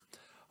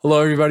Hello,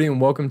 everybody,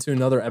 and welcome to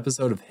another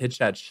episode of Hit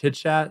Chat Chit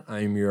Chat. I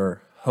am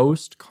your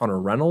host, Connor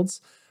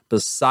Reynolds.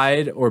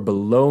 Beside or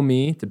below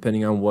me,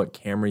 depending on what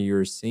camera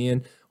you're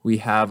seeing, we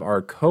have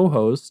our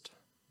co-host,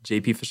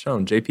 JP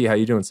Fashone. JP, how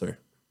you doing, sir?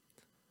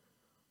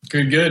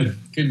 Good.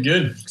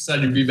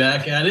 Excited to be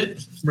back at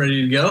it.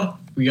 Ready to go.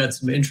 We got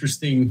some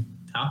interesting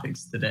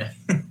topics today.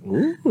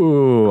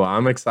 Ooh,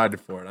 I'm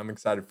excited for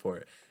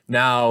it.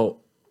 Now,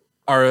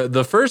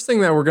 the first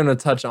thing that we're going to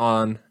touch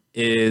on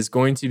is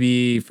going to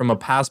be from a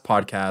past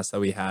podcast that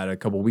we had a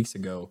couple weeks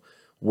ago,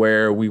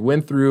 where we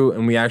went through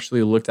and we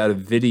actually looked at a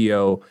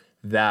video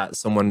that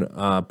someone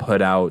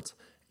put out,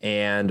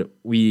 and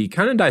we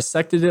kind of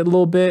dissected it a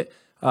little bit,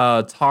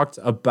 talked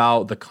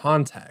about the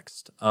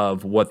context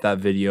of what that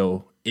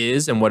video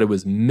is and what it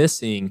was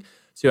missing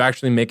to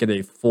actually make it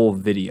a full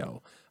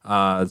video,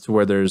 to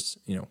where there's,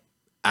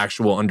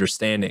 actual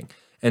understanding.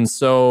 And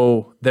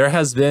so there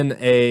has been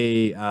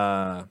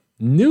a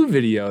new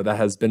video that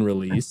has been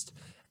released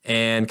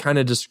and kind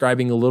of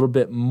describing a little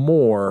bit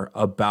more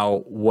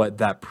about what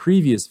that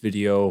previous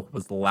video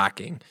was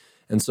lacking.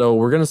 And so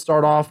we're going to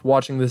start off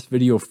watching this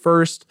video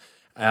first,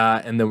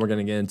 and then we're going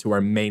to get into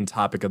our main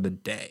topic of the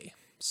day.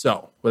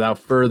 So without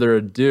further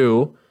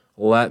ado,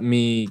 let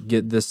me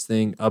get this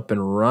thing up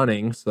and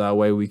running so that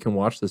way we can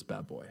watch this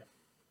bad boy.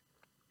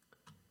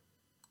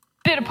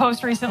 I did a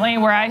post recently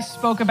where I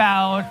spoke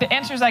about the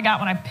answers I got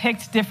when I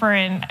picked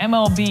different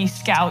MLB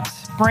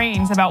scouts'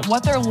 brains about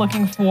what they're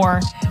looking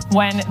for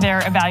when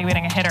they're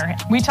evaluating a hitter.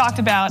 We talked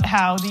about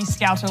how these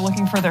scouts are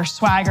looking for their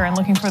swagger and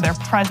looking for their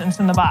presence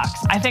in the box.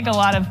 I think a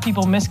lot of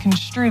people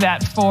misconstrue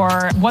that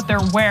for what they're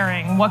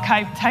wearing, what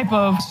type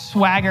of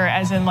swagger,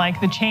 as in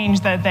like the change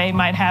that they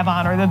might have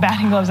on or the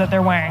batting gloves that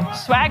they're wearing.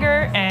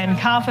 Swagger and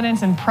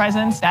confidence and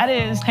presence, that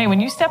is, hey,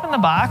 when you step in the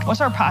box,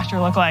 what's our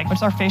posture look like?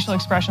 What's our facial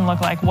expression look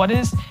like? What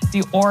is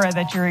the aura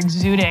that you're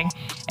exuding?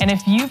 And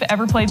if you've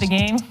ever played the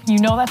game, you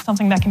know that's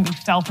something that can be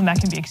felt and that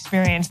can be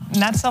experienced. And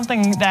that's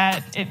something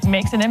that it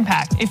makes an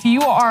impact. If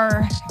you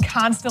are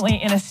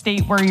constantly in a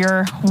state where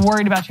you're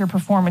worried about your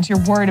performance,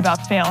 you're worried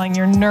about failing,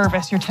 you're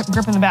nervous, you're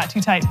gripping the bat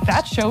too tight,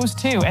 that shows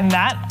too. And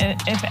that,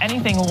 if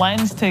anything,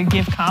 lends to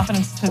give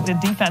confidence to the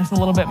defense a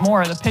little bit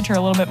more, the pitcher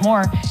a little bit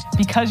more,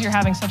 because you're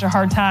having such a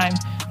hard time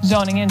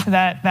zoning into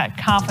that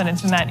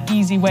confidence and that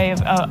easy way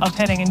of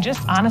hitting, and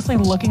just honestly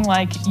looking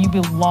like you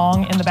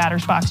belong in the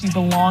batter's box, you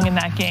belong in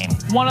that game.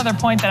 One other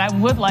point that I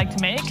would like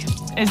to make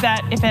is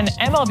that if an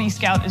MLB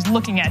scout is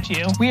looking at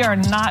you, we are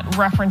not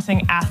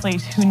referencing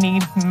athletes who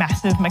need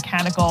massive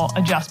mechanical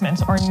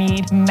adjustments or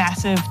need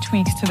massive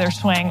tweaks to their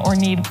swing or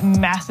need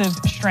massive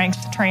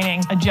strength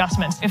training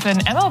adjustments. If an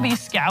MLB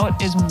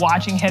scout is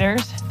watching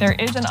hitters, there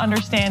is an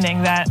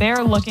understanding that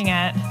they're looking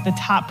at the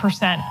top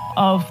percent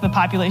of the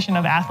population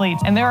of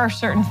athletes, and there are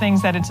certain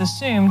things that it's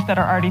assumed that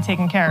are already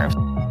taken care of.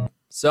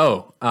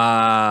 So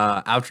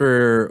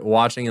after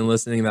watching and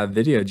listening to that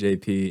video,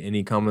 JP,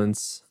 any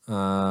comments,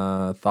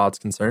 thoughts,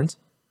 concerns?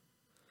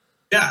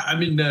 Yeah, I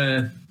mean,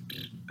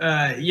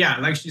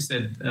 like she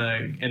said,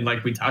 and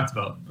like we talked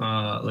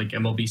about, like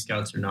MLB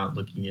scouts are not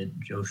looking at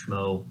Joe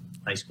Schmo,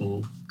 high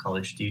school,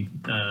 college dude.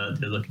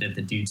 They're looking at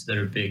the dudes that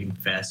are big and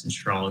fast and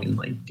strong and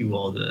like do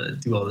all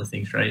the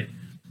things right.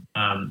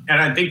 And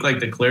I think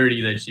like the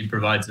clarity that she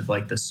provides of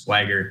like the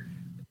swagger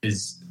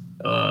is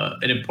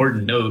an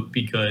important note,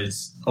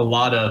 because a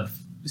lot of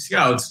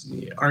scouts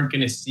aren't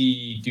going to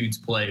see dudes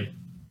play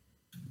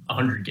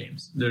 100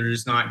 games. They're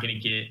just not going to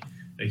get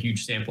a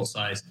huge sample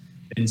size.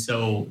 And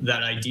so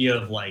that idea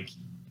of like,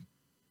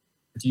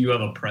 do you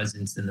have a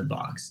presence in the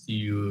box? Do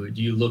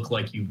you look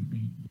like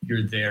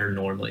you're there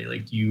normally?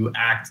 Like, do you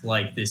act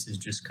like this is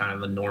just kind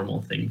of a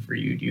normal thing for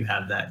you? Do you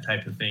have that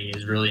type of thing?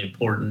 Is really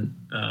important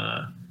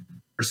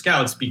for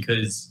scouts,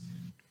 because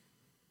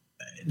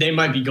they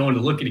might be going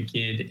to look at a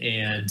kid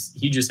and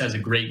he just has a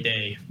great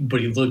day, but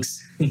he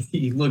looks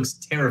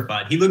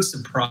terrified. He looks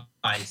surprised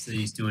that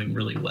he's doing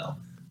really well.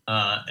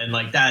 And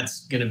like,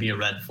 that's going to be a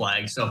red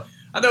flag. So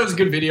I thought it was a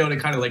good video to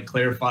kind of like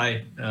clarify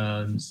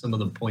some of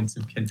the points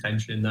of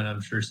contention that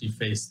I'm sure she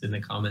faced in the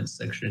comments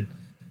section,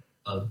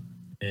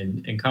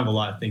 and kind of a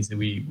lot of things that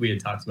we had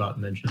talked about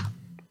and mentioned.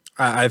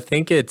 I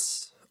think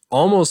it's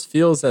almost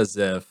feels as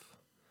if,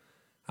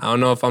 I don't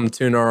know if I'm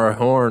tuning our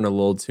horn a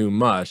little too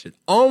much. It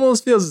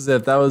almost feels as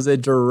if that was a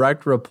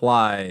direct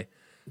reply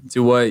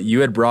to what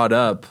you had brought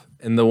up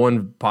in the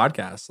one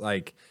podcast.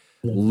 Like,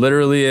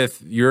 literally,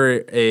 if you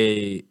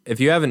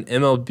have an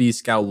MLB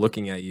scout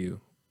looking at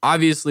you,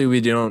 obviously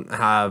we don't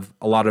have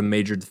a lot of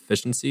major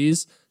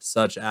deficiencies,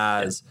 such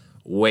as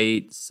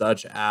weight,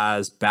 such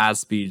as bat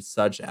speed,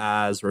 such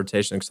as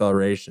rotation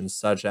acceleration,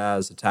 such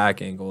as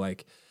attack angle.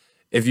 Like,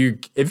 if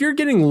you're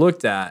getting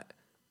looked at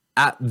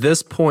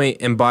this point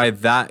and by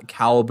that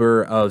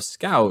caliber of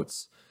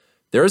scouts,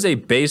 there's a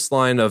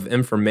baseline of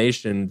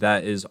information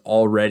that is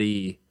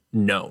already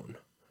known.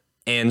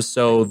 And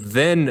so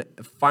then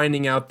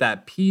finding out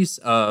that piece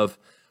of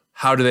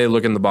how do they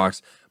look in the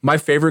box. My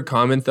favorite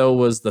comment, though,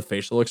 was the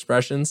facial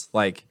expressions.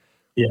 Like,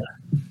 yeah,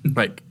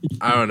 like,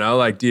 I don't know.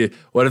 Like,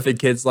 what if the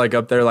kid's like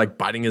up there, like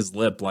biting his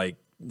lip, like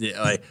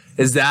Yeah, like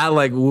is that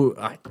like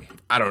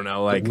I don't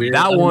know, like Weird.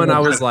 that I don't one know I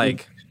how was to-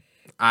 like,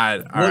 all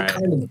What right.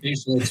 kind of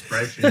facial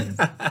expression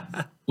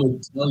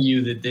would tell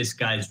you that this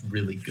guy's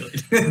really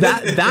good?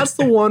 That's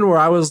the one where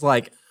I was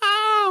like,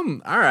 all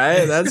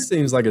right, that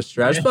seems like a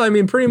stretch. Yeah. But I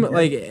mean, pretty much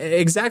like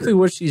exactly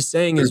what she's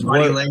saying is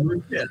Body what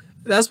language. Yeah.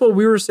 that's what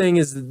we were saying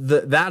is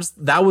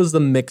that was the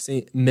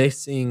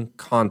mixing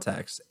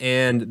context,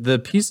 and the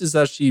pieces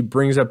that she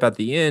brings up at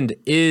the end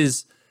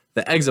is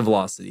the exit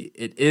velocity.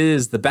 It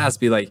is the bat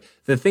speed. Like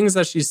the things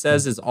that she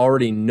says is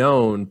already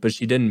known, but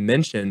she didn't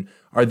mention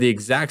are the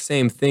exact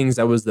same things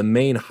that was the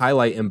main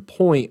highlight and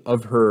point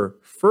of her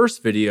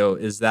first video.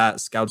 Is that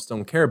scouts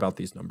don't care about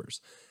these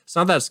numbers. It's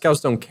not that scouts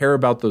don't care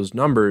about those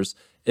numbers.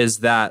 Is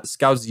that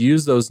scouts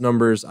use those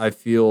numbers, I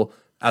feel,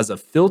 as a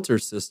filter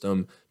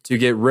system to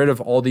get rid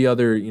of all the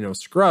other,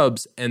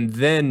 scrubs. And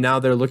then now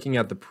they're looking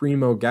at the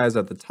primo guys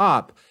at the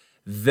top.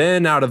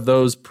 Then out of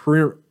those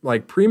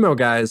primo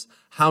guys,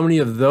 how many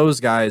of those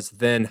guys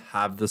then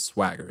have the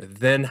swagger,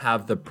 then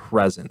have the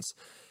presence?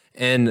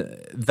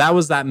 And that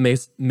was that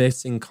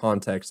missing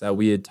context that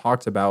we had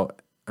talked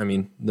about. I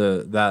mean,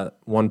 that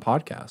one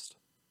podcast.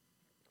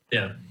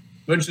 Yeah.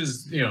 Which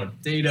is,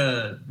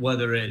 data,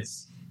 whether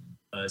it's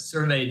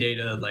survey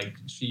data like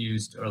she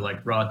used or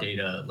like raw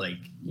data, like,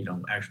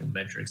 actual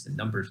metrics and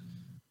numbers.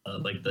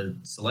 Like the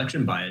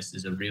selection bias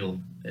is a real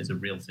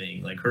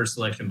thing. Like her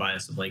selection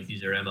bias of like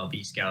these are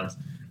MLB scouts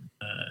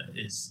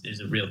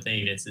is a real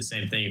thing. It's the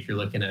same thing if you're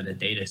looking at a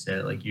data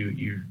set. Like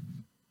you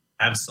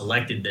have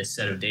selected this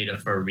set of data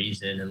for a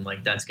reason, and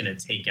like that's going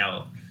to take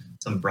out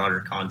some broader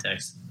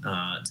context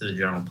to the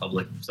general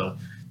public. So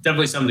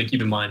definitely something to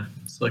keep in mind.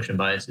 Selection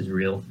bias is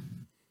real.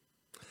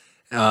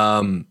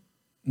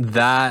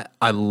 That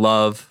I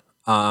love.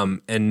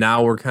 And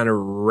now we're kind of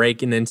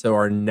raking into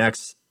our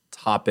next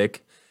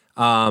topic.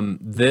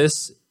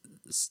 This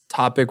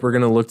topic we're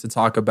going to look to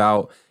talk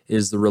about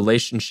is the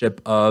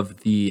relationship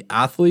of the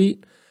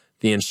athlete,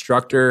 the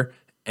instructor,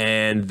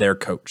 and their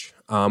coach.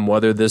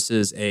 Whether this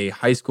is a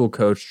high school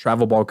coach,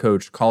 travel ball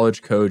coach,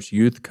 college coach,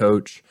 youth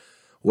coach,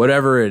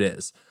 whatever it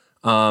is.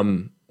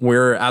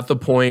 We're at the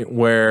point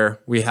where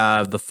we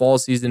have the fall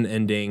season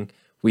ending.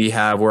 We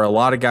have where a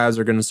lot of guys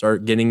are going to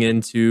start getting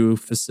into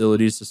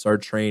facilities to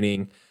start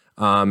training.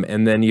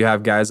 And then you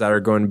have guys that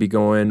are going to be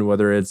going,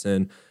 whether it's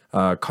in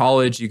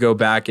college, you go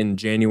back in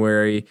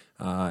January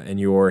and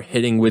you're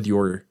hitting with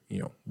your,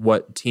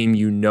 what team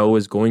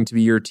is going to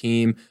be your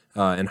team.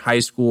 In high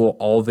school,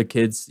 all the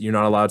kids, you're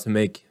not allowed to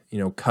make,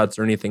 cuts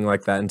or anything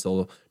like that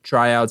until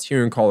tryouts.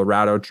 Here in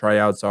Colorado,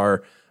 tryouts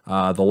are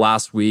the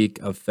last week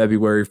of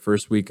February,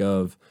 first week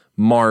of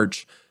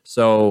March.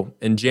 So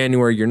in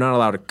January, you're not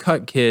allowed to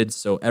cut kids.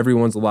 So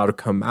everyone's allowed to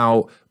come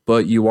out,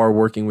 but you are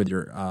working with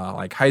your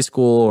like high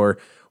school or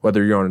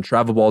whether you're on a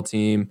travel ball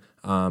team.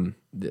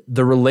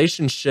 The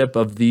relationship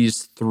of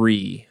these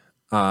three,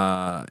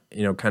 kind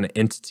of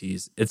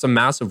entities, it's a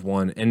massive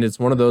one. And it's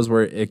one of those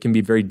where it can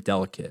be very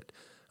delicate.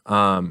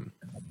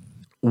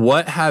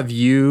 What have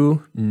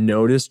you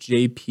noticed,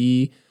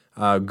 JP,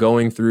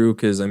 going through?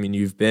 Because, I mean,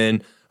 you've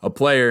been a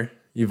player.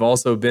 You've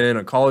also been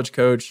a college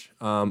coach,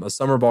 a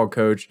summer ball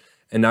coach,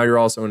 and now you're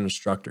also an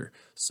instructor.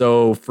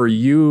 So for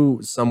you,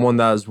 someone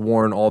that has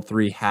worn all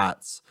three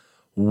hats,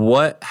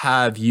 what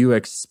have you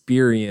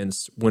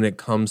experienced when it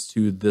comes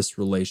to this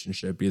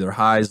relationship, either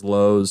highs,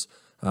 lows,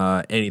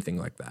 anything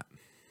like that?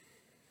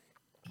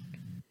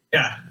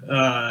 Yeah,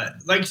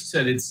 like you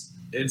said, it's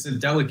a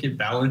delicate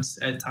balance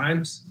at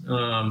times.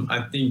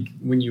 I think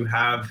when you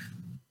have,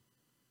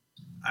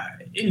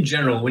 in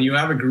general, when you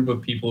have a group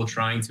of people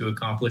trying to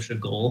accomplish a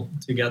goal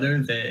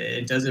together,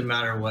 it doesn't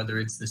matter whether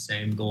it's the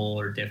same goal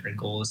or different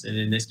goals. And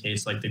in this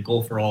case, like the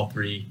goal for all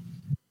three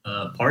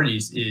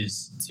parties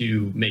is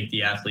to make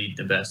the athlete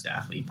the best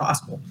athlete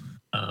possible.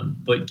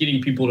 But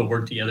getting people to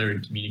work together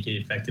and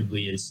communicate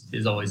effectively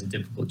is always a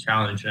difficult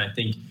challenge. And I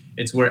think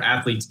it's where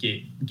athletes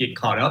get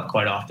caught up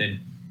quite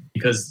often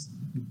because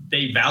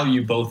they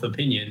value both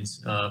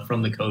opinions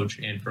from the coach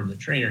and from the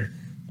trainer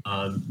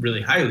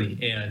really highly.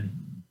 And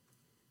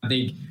I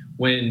think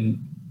when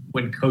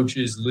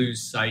coaches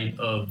lose sight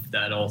of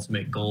that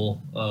ultimate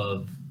goal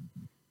of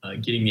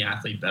getting the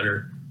athlete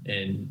better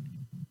and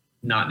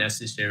not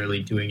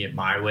necessarily doing it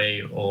my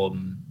way,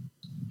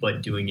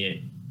 but doing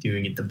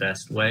it the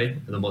best way,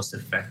 or the most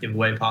effective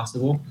way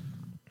possible,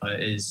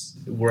 is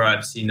where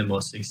I've seen the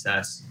most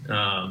success.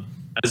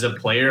 As a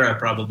player, I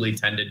probably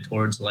tended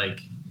towards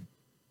like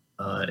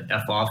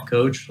F off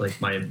coach,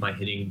 like my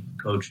hitting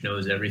coach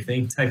knows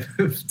everything type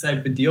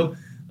of deal.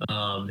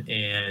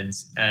 And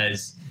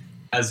as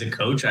a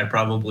coach, I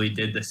probably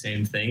did the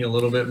same thing a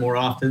little bit more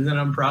often than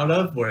I'm proud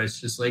of, where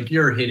it's just like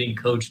your hitting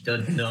coach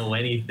doesn't know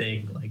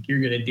anything. Like you're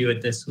going to do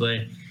it this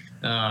way.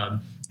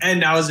 And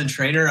now as a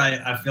trainer,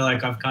 I feel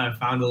like I've kind of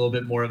found a little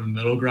bit more of a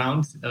middle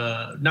ground,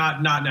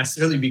 not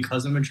necessarily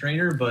because I'm a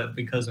trainer, but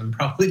because I'm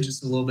probably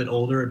just a little bit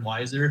older and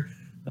wiser.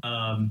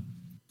 A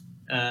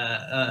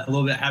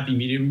little bit happy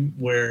medium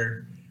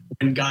where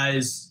when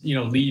guys,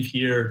 leave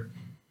here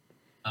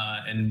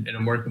and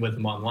I'm working with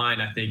them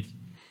online, I think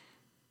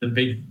the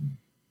big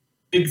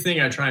big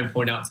thing I try and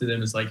point out to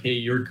them is like, hey,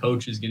 your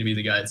coach is going to be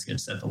the guy that's going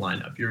to set the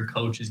lineup. Your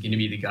coach is going to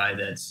be the guy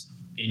that's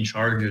in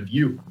charge of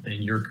you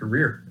and your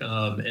career.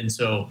 And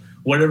so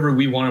whatever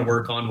we want to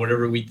work on,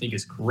 whatever we think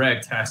is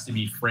correct, has to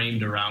be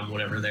framed around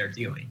whatever they're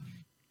doing.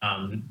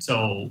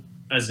 So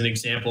as an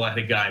example, I had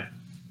a guy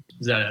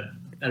who's at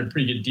a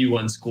pretty good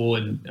D1 school,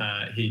 and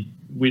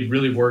we'd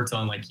really worked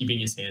on like keeping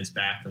his hands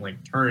back and like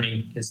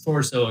turning his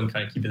torso and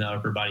kind of keeping that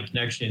upper body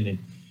connection. And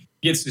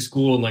gets to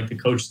school, and like the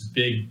coach is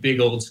big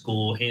old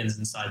school, hands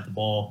inside the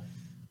ball,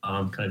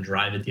 kind of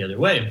drive it the other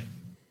way,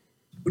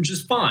 which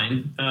is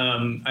fine.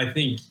 I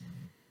think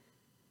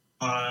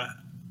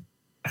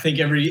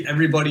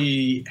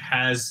everybody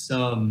has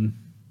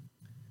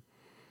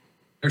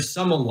there's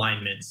some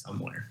alignment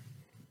somewhere.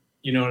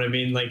 You know what I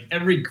mean? Like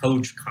every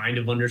coach kind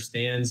of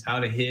understands how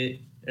to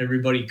hit.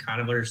 Everybody kind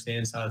of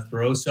understands how to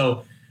throw.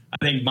 So I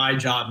think my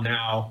job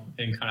now,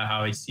 and kind of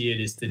how I see it,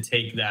 is to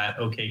take that,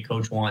 okay,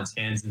 coach wants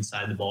hands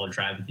inside the ball and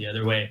drive it the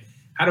other way.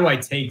 How do I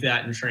take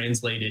that and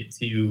translate it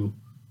to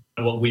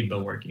what we've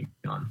been working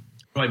on?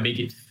 How do I make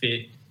it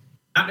fit,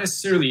 not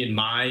necessarily in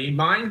my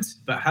mind,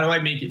 but how do I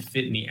make it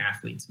fit in the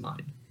athlete's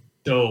mind?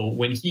 So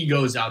when he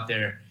goes out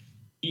there,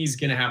 he's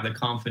going to have the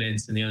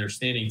confidence and the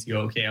understanding to go,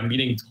 okay, I'm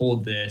getting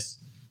told this.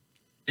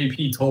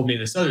 AP told me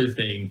this other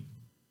thing.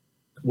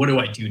 What do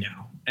I do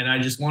now? And I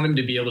just want him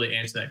to be able to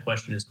answer that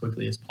question as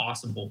quickly as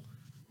possible,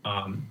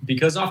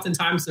 because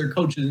oftentimes their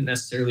coach isn't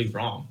necessarily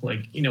wrong.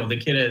 Like, you know, the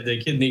kid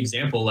in the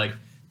example, like,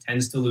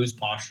 tends to lose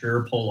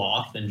posture, pull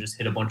off, and just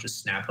hit a bunch of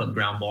snap hook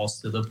ground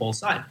balls to the full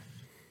side.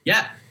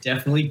 Yeah,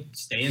 definitely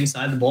stay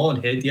inside the ball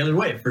and hit it the other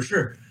way for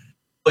sure.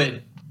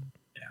 But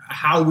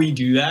how we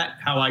do that,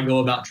 how I go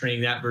about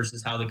training that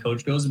versus how the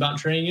coach goes about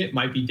training it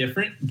might be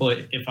different. But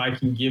if I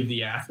can give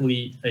the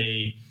athlete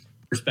a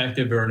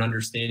perspective or an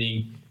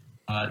understanding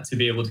to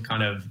be able to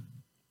kind of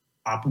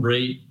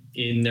operate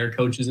in their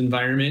coach's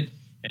environment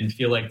and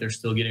feel like they're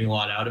still getting a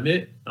lot out of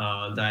it,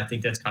 then I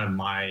think that's kind of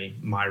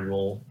my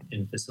role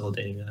in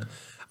facilitating that.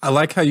 I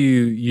like how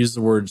you use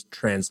the word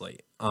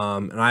translate.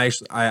 And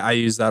I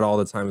use that all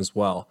the time as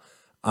well.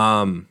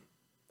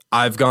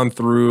 I've gone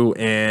through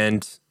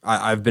and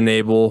I've been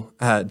able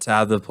to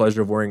have the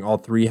pleasure of wearing all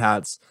three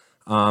hats.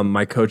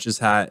 My coach's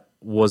hat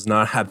was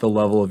not at the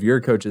level of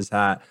your coach's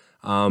hat.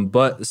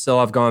 But still,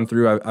 I've gone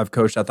through, I've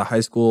coached at the high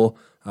school,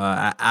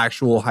 at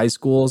actual high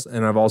schools,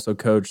 and I've also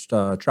coached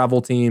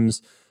travel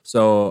teams.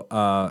 So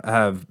I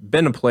have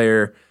been a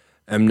player,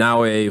 am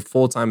now a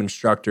full-time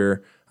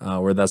instructor,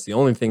 where that's the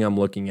only thing I'm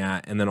looking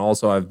at. And then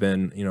also I've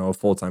been, a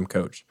full-time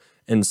coach.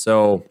 And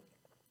so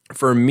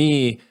for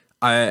me,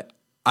 I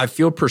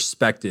feel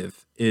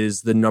perspective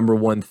is the number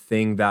one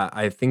thing that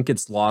I think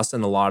gets lost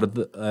in a lot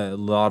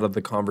of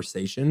the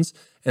conversations.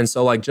 And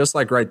so just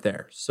right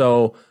there.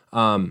 So,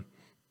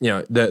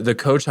 the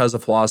coach has a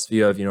philosophy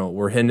of,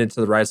 we're hitting it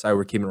to the right side,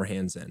 we're keeping our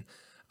hands in.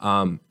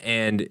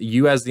 And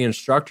you as the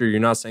instructor, you're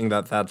not saying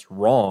that that's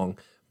wrong,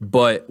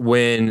 but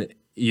when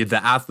the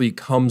athlete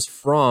comes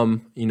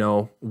from,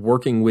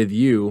 working with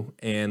you,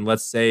 and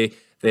let's say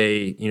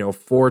they,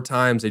 4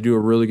 times, they do a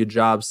really good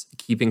job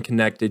keeping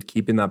connected,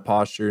 keeping that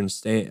posture and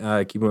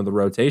keeping with the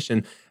rotation.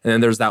 And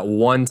then there's that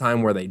one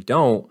time where they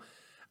don't.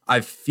 I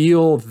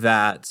feel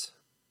that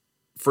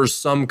for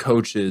some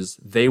coaches,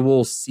 they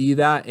will see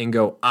that and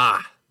go,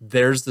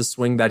 there's the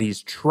swing that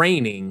he's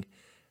training,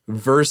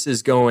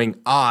 versus going,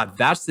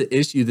 that's the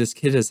issue this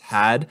kid has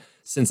had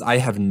since I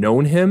have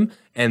known him.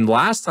 And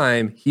last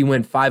time he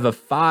went 5 of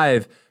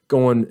 5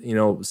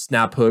 going,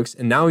 snap hooks,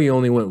 and now he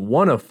only went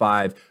 1 of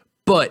 5,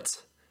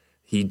 but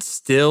he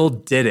still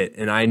did it.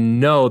 And I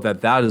know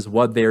that is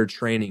what they're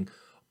training.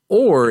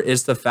 Or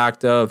it's the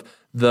fact of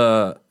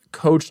the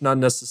coach not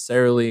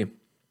necessarily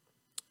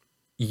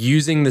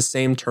using the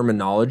same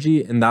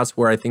terminology. And that's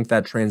where I think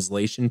that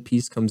translation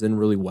piece comes in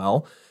really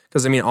well.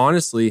 Because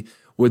honestly,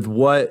 with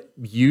what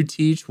you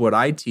teach, what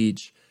I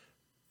teach,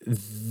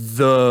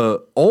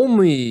 the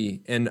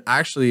only, and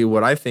actually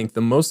what I think the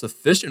most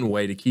efficient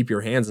way to keep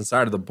your hands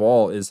inside of the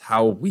ball is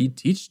how we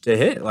teach to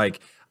hit.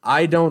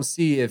 I don't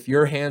see, if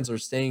your hands are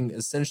staying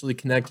essentially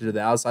connected to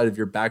the outside of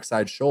your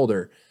backside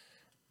shoulder,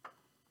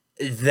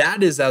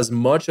 that is as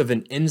much of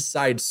an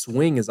inside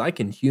swing as I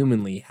can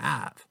humanly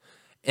have.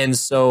 And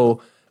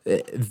so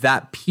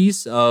that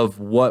piece of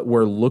what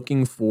we're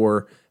looking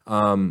for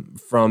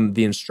from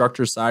the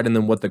instructor side, and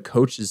then what the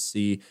coaches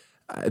see,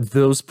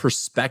 those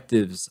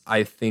perspectives,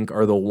 I think,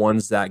 are the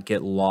ones that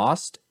get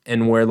lost.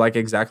 And where,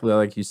 exactly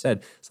like you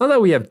said, it's not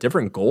that we have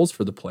different goals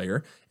for the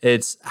player.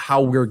 It's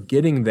how we're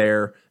getting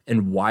there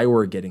and why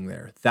we're getting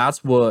there.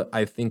 That's what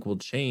I think will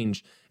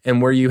change.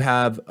 And where you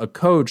have a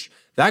coach,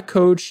 that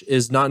coach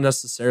is not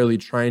necessarily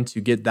trying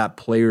to get that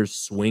player's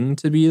swing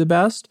to be the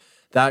best.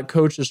 That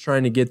coach is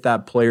trying to get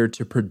that player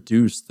to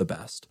produce the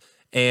best.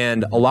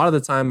 And a lot of the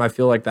time, I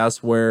feel like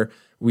that's where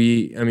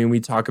we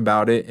talk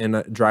about it, and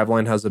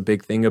Driveline has a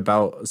big thing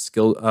about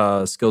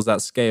skills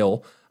at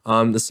scale.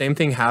 The same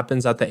thing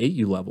happens at the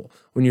 8U level.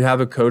 When you have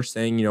a coach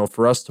saying,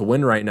 for us to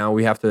win right now,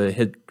 we have to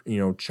hit,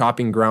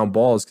 chopping ground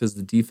balls because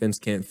the defense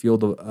can't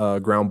field the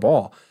ground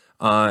ball.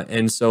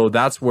 And so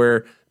that's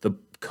where the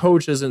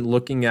coach isn't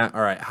looking at,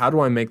 all right, how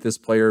do I make this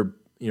player,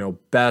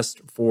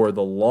 best for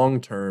the long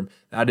term?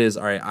 That is,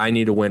 all right, I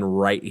need to win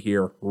right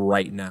here,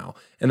 right now.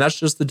 And that's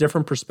just the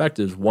different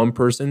perspectives. One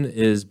person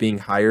is being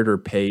hired or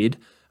paid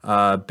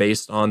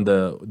based on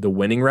the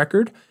winning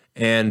record,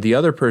 and the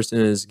other person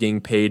is getting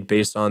paid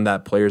based on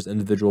that player's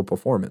individual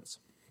performance.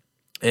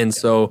 And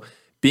so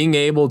being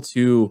able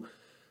to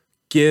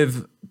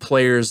give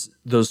players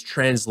those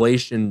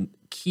translation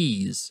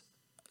keys,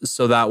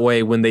 so that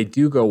way when they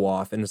do go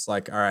off and it's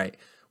like, all right,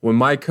 when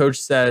my coach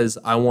says,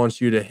 I want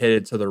you to hit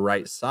it to the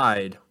right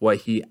side, what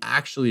he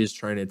actually is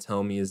trying to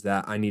tell me is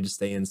that I need to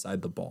stay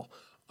inside the ball.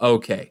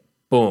 Okay,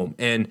 boom.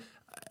 And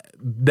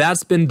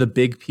that's been the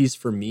big piece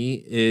for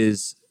me,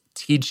 is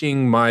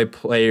teaching my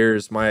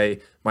players, my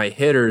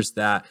hitters,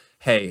 that,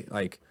 hey,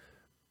 like,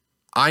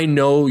 I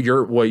know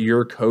what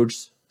your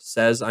coach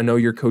says. I know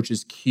your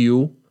coach's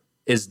cue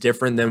is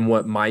different than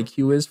what my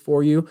cue is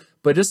for you,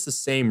 but it's the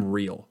same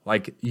reel.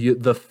 Like,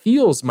 the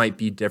feels might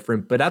be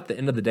different, but at the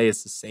end of the day,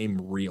 it's the same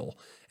reel.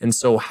 And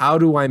so how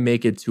do I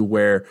make it to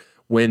where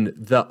when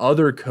the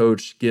other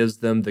coach gives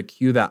them the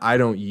cue that I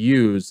don't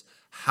use,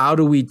 how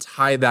do we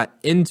tie that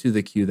into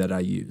the cue that I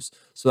use?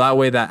 So that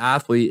way that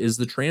athlete is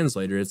the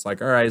translator. It's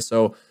like, all right,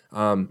 so,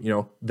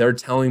 they're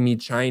telling me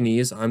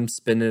Chinese, I'm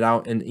spitting it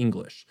out in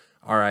English.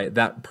 All right,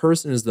 that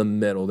person is the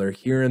middle. They're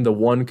hearing the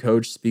one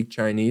coach speak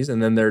Chinese,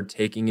 and then they're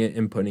taking it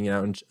and putting it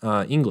out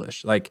in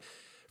English. Like,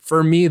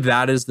 for me,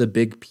 that is the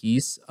big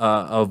piece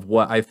of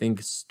what I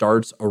think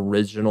starts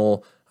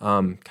original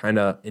kind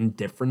of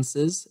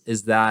indifferences,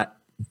 is that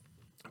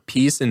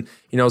piece. And,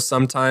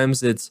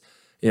 sometimes it's,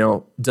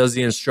 does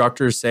the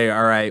instructor say,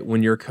 all right,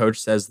 when your coach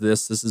says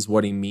this is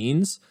what he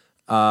means?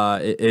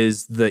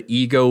 Is the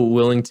ego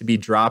willing to be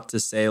dropped to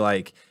say,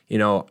 like,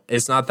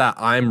 it's not that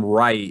I'm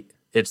right,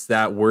 it's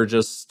that we're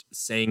just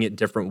saying it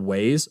different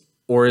ways?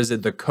 Or is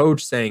it the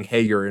coach saying,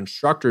 hey, your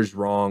instructor's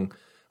wrong?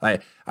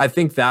 I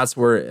think that's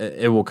where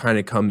it will kind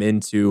of come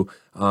into.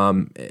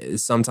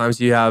 Sometimes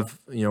you have,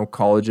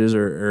 colleges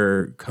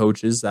or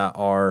coaches that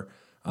are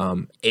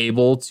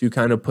able to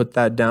kind of put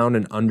that down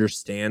and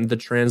understand the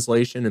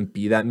translation and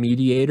be that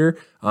mediator.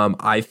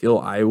 I feel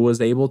I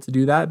was able to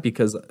do that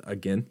because,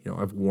 again,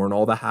 I've worn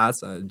all the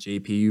hats.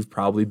 JP, you've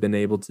probably been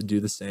able to do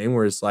the same,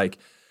 where it's like,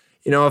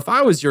 if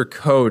I was your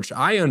coach,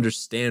 I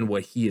understand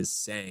what he is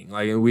saying.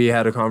 Like, we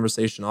had a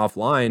conversation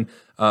offline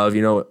of,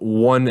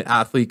 one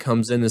athlete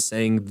comes in and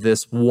saying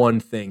this one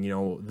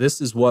thing,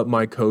 this is what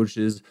my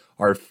coaches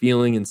are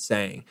feeling and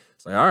saying.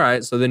 It's like, all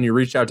right. So then you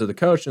reach out to the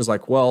coach and it's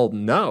like, well,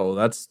 no,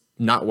 that's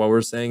not what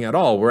we're saying at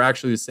all. We're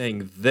actually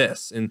saying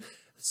this. And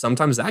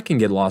sometimes that can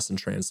get lost in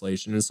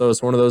translation. And so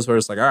it's one of those where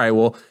it's like, all right,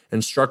 well,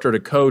 instructor to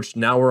coach,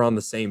 now we're on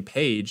the same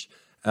page.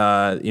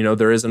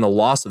 There isn't a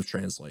loss of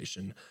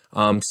translation.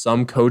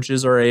 Some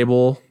coaches are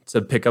able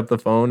to pick up the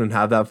phone and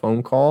have that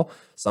phone call.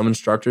 Some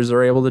instructors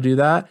are able to do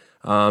that.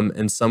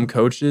 And some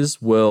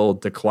coaches will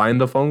decline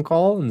the phone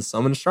call, and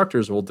some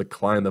instructors will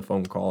decline the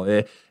phone call.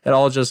 It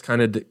all just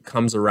kind of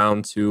comes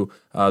around to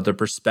the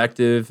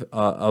perspective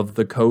of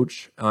the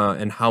coach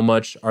and how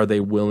much are they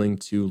willing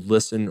to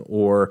listen,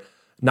 or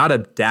not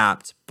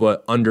adapt,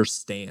 but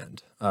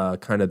understand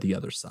kind of the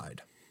other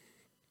side.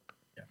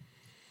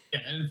 Yeah,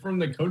 and from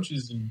the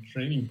coaches and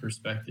training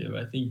perspective,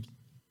 I think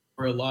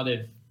where a lot of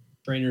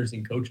trainers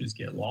and coaches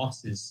get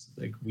lost is,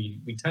 like, we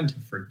tend to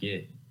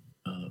forget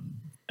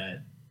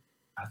that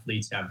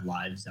athletes have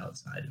lives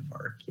outside of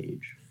our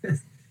cage,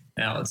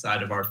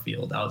 outside of our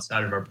field,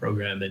 outside of our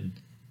program, and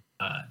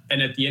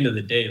at the end of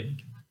the day,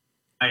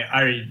 like,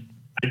 I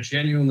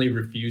genuinely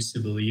refuse to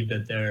believe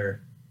that there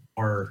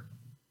are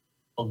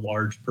a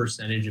large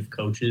percentage of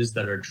coaches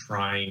that are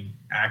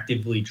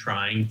actively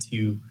trying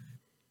to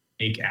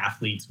make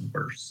athletes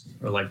worse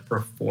or like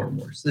perform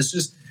worse. This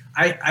just,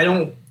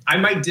 I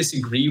might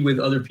disagree with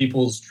other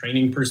people's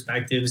training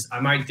perspectives.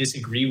 I might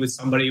disagree with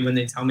somebody when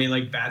they tell me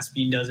like bat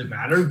speed doesn't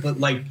matter, but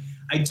like,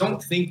 I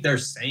don't think they're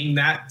saying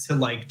that to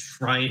like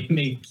try and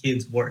make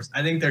kids worse.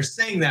 I think they're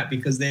saying that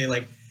because they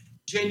like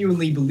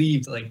genuinely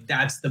believe like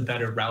that's the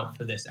better route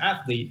for this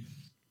athlete.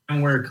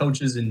 And where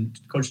coaches and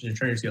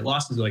trainers get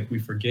lost is like, we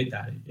forget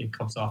that it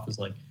comes off as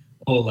like,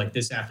 oh, like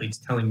this athlete's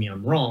telling me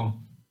I'm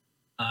wrong.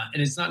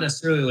 And it's not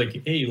necessarily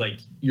like, hey, like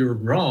you're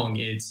wrong.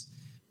 It's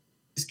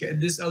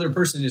this other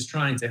person is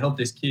trying to help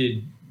this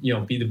kid,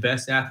 be the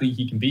best athlete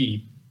he can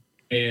be.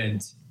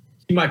 And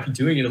he might be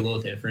doing it a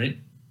little different.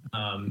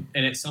 And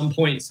at some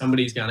point,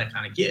 somebody's got to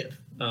kind of give.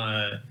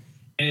 And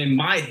in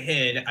my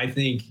head, I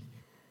think,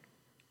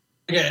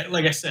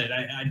 like I said,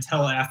 I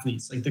tell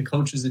athletes, like the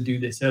coaches that do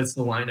this, that's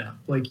the lineup.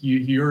 Like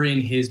you're in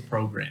his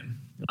program.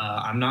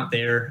 I'm not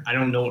there. I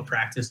don't know what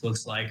practice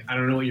looks like. I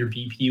don't know what your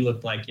BP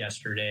looked like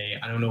yesterday.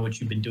 I don't know what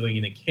you've been doing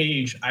in the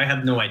cage. I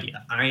have no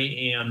idea. I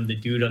am the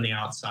dude on the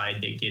outside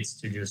that gets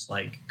to just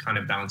like kind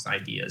of bounce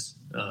ideas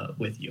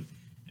with you.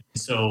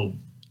 So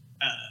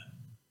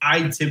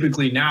I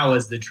typically now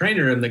as the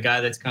trainer am the guy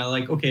that's kind of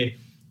like, okay,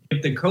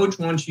 if the coach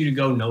wants you to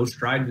go no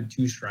stride with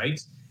 2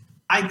 strikes,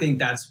 I think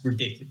that's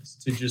ridiculous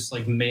to just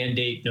like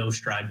mandate no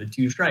stride with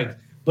 2 strikes.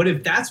 But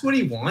if that's what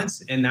he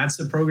wants and that's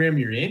the program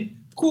you're in,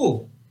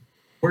 cool.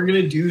 We're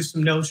going to do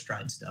some no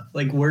stride stuff.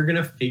 Like, we're going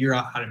to figure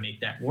out how to make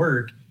that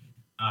work.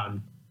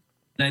 And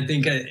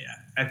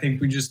I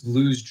think we just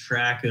lose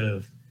track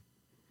of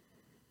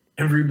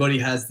everybody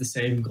has the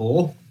same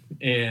goal,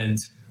 and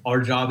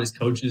our job as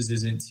coaches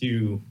isn't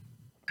to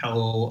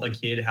tell a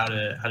kid how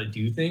to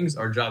do things.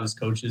 Our job as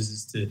coaches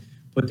is to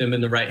put them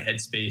in the right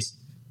headspace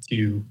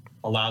to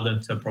allow them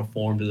to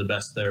perform to the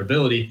best of their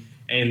ability.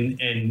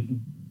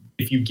 And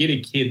if you get a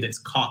kid that's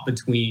caught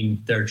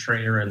between their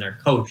trainer and their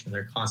coach, and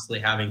they're constantly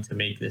having to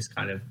make this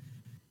kind of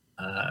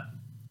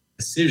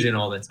decision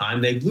all the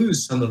time, they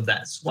lose some of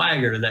that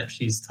swagger that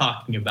she's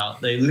talking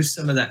about. They lose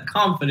some of that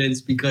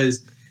confidence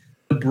because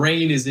the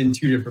brain is in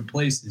two different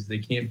places. They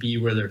can't be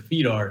where their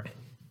feet are.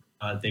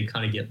 They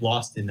kind of get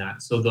lost in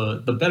that. So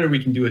the better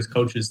we can do as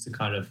coaches to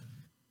kind of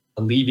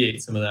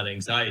alleviate some of that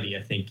anxiety,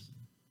 I think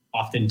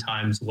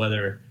oftentimes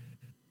whether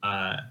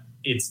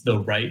it's the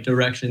right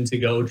direction to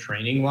go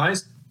training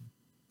wise,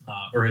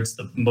 or it's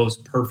the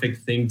most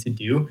perfect thing to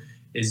do,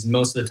 is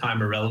most of the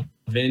time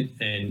irrelevant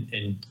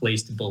and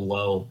placed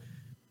below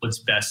what's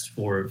best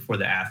for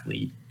the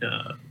athlete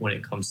when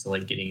it comes to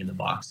like getting in the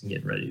box and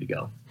getting ready to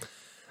go.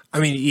 I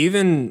mean,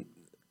 even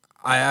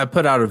I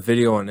put out a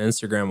video on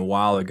Instagram a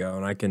while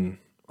ago, and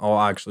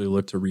I'll actually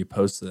look to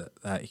repost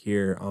that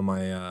here on my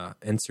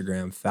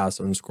Instagram,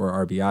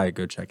 fast_RBI.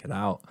 Go check it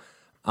out.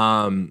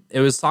 It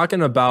was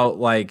talking about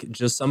like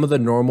just some of the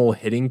normal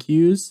hitting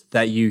cues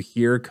that you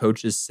hear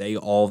coaches say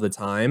all the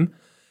time,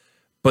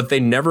 but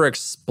they never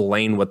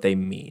explain what they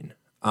mean.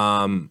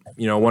 One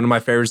of my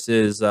favorites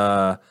is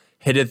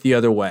hit it the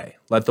other way,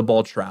 let the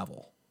ball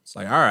travel. It's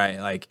like, all right,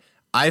 like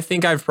I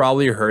think I've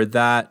probably heard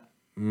that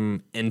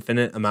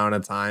infinite amount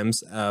of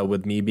times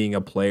with me being a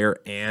player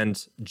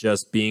and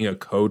just being a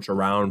coach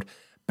around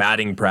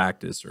batting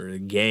practice or a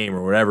game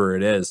or whatever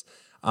it is.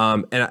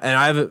 And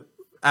I've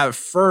at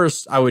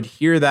first I would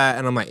hear that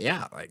and I'm like,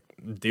 yeah, like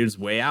dude's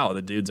way out,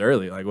 the dude's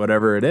early, like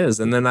whatever it is.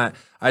 And then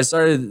I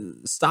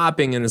started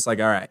stopping, and it's like,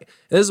 all right,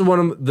 this is one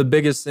of the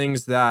biggest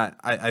things that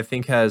I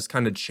think has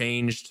kind of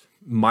changed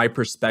my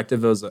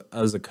perspective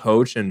as a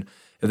coach. And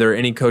if there are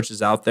any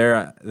coaches out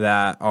there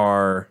that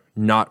are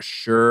not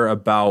sure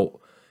about,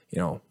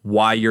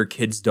 why your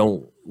kids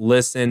don't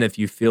listen, if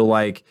you feel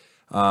like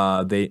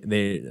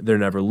they're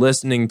never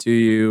listening to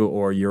you,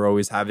 or you're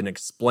always having to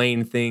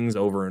explain things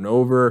over and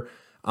over.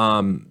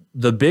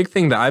 The big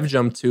thing that I've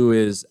jumped to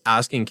is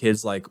asking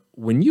kids, like,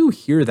 when you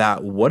hear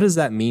that, what does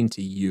that mean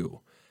to you?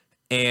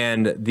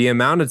 And the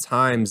amount of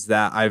times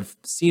that I've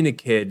seen a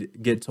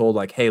kid get told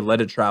like, hey,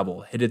 let it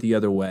travel, hit it the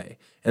other way.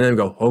 And then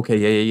go,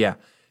 okay, yeah.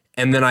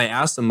 And then I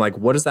ask them like,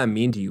 what does that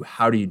mean to you?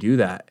 How do you do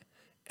that?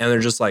 And they're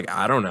just like,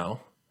 I don't know.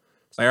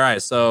 It's like, all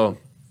right, so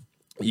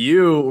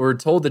you were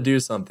told to do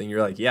something.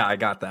 You're like, yeah, I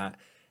got that.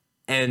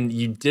 And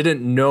you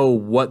didn't know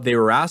what they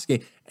were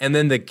asking. And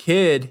then the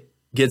kid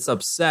gets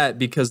upset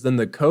because then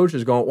the coach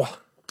is going, well,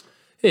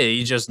 hey,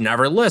 he just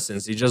never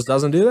listens. He just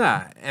doesn't do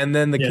that. And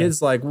then the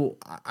kid's like, well,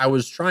 I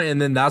was trying.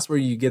 And then that's where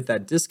you get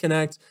that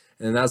disconnect.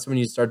 And that's when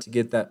you start to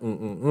get that.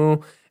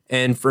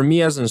 And for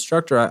me as an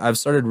instructor, I've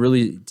started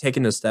really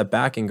taking a step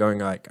back and going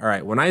like, all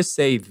right, when I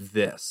say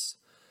this,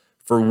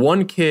 for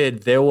one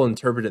kid, they will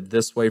interpret it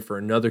this way. For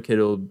another kid,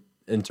 it will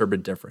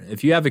interpret different.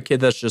 If you have a kid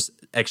that's just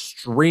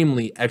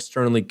extremely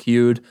externally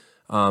cued,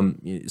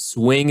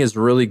 swing is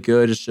really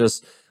good. It's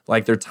just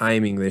like their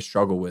timing they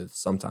struggle with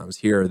sometimes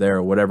here or there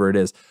or whatever it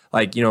is.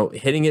 Like,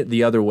 hitting it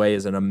the other way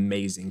is an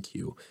amazing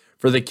cue.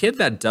 For the kid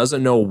that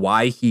doesn't know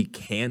why he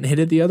can't hit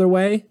it the other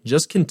way,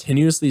 just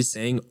continuously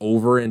saying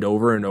over and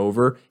over and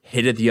over,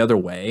 hit it the other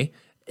way,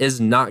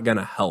 is not going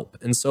to help.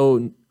 And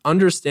so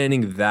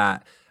understanding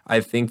that, I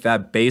think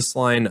that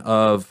baseline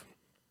of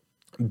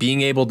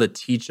being able to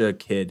teach a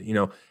kid,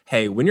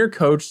 hey, when your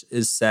coach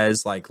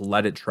says like,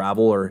 let it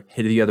travel or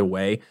hit it the other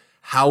way,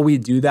 how we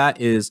do that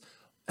is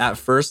at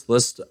first,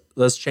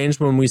 let's change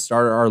when we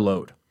start our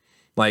load.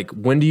 Like,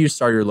 when do you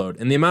start your load?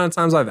 And the amount of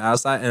times I've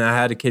asked that and I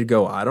had a kid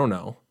go, I don't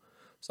know.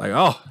 It's like,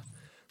 oh,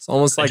 it's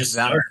almost like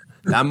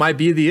that might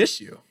be the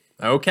issue.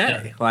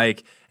 Okay. Yeah.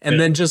 Like, and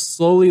then just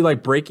slowly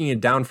like breaking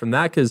it down from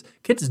that, because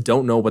kids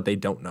don't know what they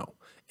don't know.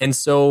 And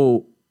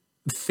so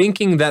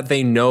thinking that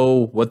they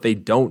know what they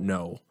don't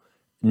know,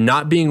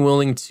 not being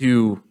willing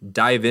to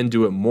dive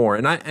into it more.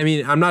 And I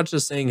mean, I'm not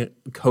just saying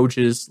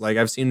coaches, like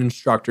I've seen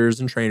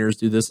instructors and trainers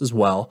do this as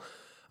well.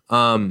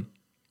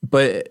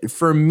 But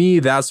for me,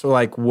 that's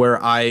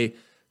where I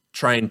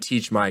try and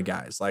teach my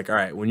guys, like, all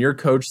right, when your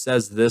coach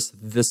says this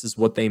is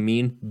what they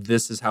mean.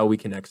 This is how we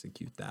can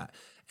execute that.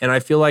 And I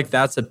feel like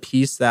that's a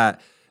piece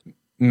that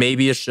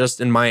maybe it's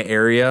just in my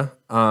area.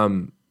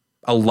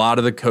 A lot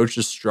of the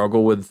coaches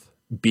struggle with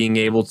being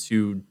able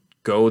to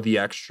go the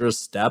extra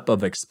step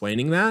of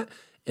explaining that.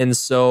 And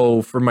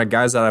so for my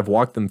guys that I've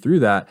walked them through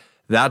that,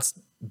 that's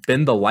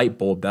been the light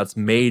bulb that's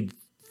made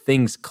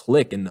things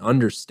click and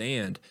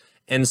understand.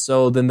 And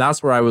so then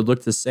that's where I would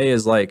look to say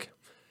is like,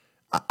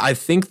 I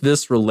think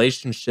this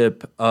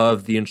relationship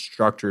of the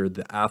instructor,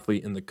 the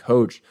athlete, and the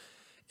coach,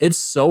 it's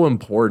so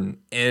important.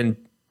 And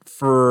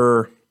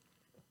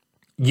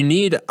you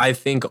need, I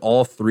think,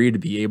 all three to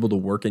be able to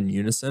work in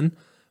unison.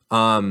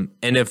 And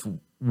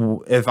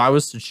if I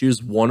was to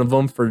choose one of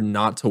them for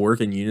not to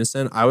work in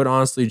unison, I would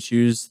honestly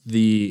choose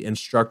the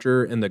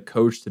instructor and the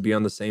coach to be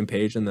on the same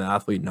page and the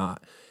athlete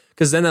not.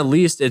 Because then at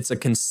least it's a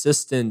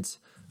consistent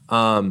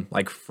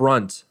like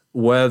front,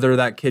 whether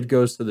that kid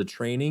goes to the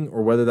training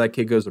or whether that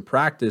kid goes to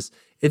practice,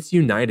 it's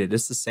united.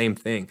 It's the same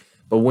thing.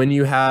 But when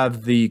you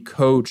have the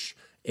coach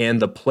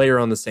and the player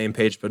on the same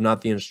page, but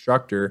not the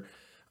instructor,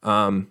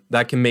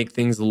 that can make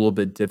things a little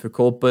bit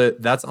difficult.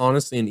 But that's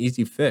honestly an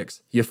easy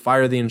fix. You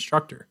fire the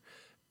instructor.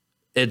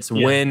 It's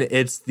when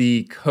it's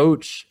the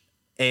coach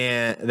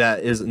and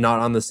that is not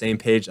on the same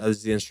page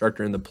as the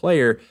instructor and the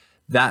player,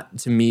 that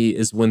to me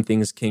is when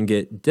things can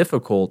get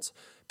difficult,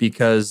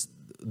 because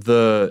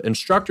the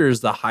instructor is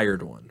the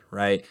hired one,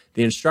 right?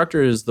 The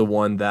instructor is the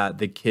one that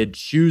the kid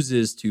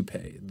chooses to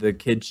pay. The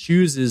kid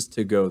chooses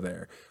to go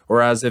there.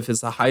 Whereas if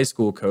it's a high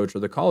school coach or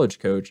the college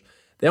coach,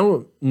 they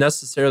don't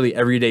necessarily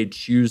every day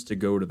choose to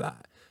go to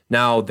that.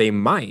 Now they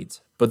might,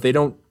 but they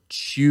don't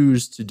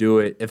choose to do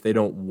it if they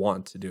don't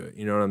want to do it.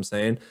 You know what I'm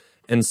saying?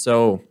 And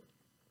so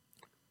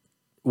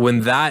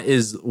when that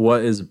is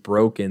what is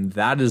broken,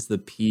 that is the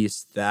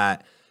piece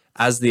that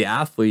as the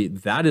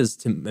athlete, that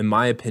is, in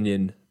my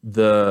opinion,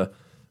 the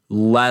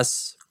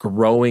less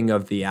growing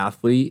of the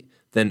athlete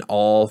than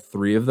all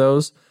three of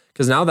those.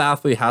 Because now the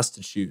athlete has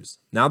to choose.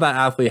 Now that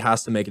athlete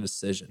has to make a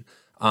decision.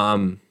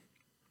 I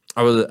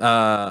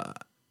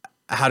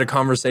had a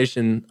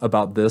conversation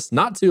about this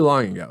not too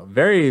long ago,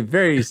 very,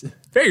 very,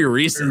 very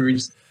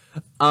recent.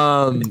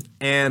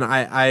 And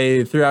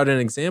I threw out an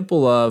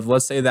example of,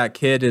 let's say that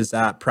kid is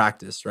at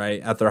practice,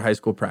 right? At their high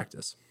school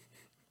practice,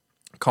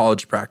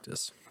 college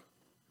practice,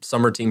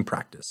 summer team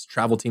practice,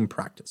 travel team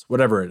practice,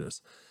 whatever it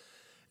is.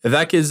 If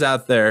that kid's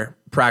out there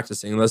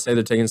practicing, let's say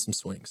they're taking some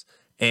swings,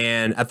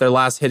 and at their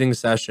last hitting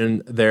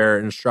session, their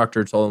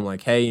instructor told them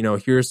like, hey,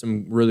 here's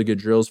some really good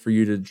drills for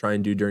you to try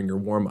and do during your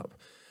warm up.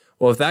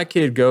 Well, if that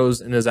kid goes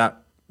and is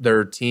at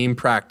their team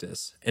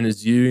practice and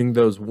is using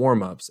those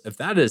warm-ups, if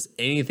that is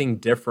anything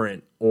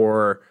different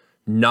or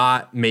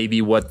not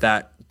maybe what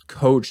that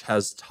coach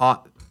has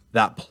taught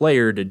that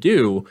player to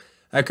do,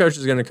 that coach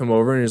is going to come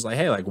over and he's like,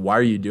 hey, like, why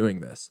are you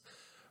doing this?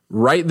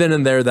 Right then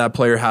and there, that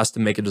player has to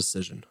make a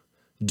decision.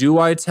 Do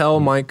I tell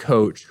my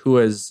coach, who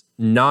is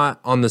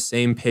not on the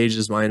same page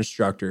as my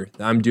instructor,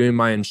 that I'm doing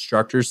my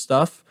instructor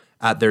stuff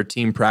at their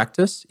team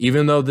practice,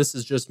 even though this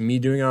is just me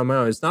doing it on my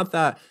own? It's not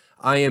that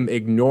I am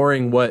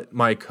ignoring what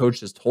my coach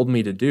has told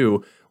me to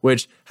do,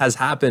 which has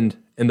happened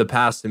in the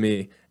past to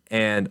me.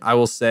 And I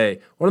will say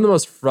one of the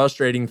most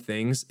frustrating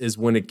things is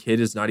when a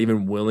kid is not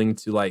even willing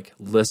to like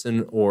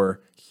listen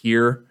or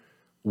hear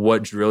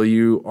what drill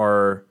you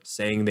are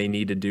saying they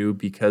need to do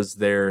because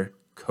their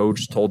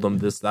coach told them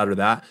this, that, or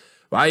that.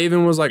 But I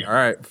even was like, all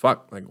right,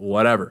 fuck, like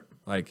whatever.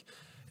 Like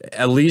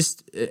at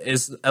least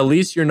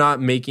you're not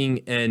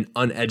making an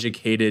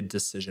uneducated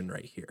decision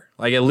right here.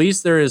 Like at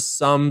least there is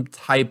some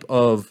type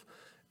of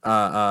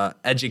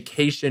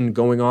education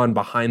going on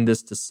behind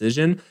this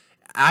decision.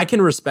 I can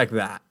respect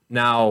that.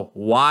 Now,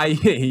 why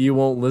you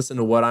won't listen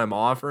to what I'm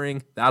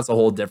offering, that's a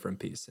whole different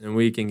piece. And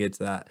we can get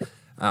to that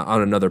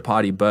on another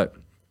potty. But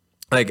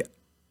like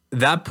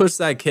that puts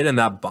that kid in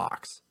that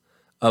box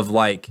of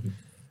like,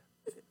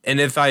 and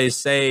if I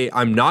say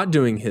I'm not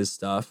doing his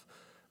stuff,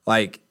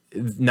 like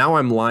now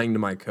I'm lying to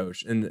my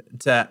coach. And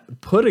to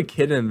put a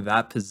kid in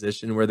that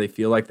position where they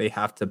feel like they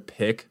have to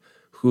pick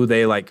who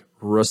they like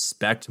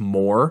respect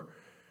more.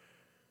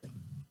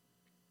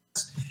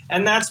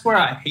 And that's where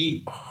I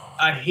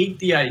hate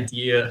the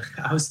idea.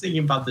 I was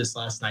thinking about this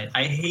last night.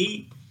 I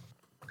hate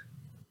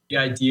the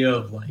idea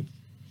of like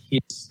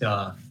his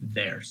stuff,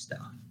 their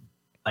stuff.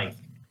 Like,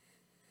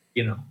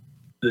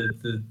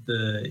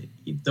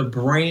 the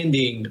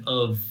branding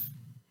of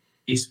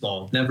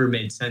baseball never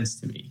made sense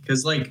to me.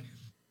 Because like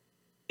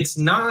it's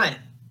not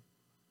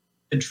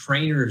the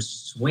trainer's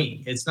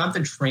swing. It's not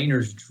the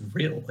trainer's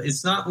drill.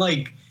 It's not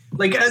like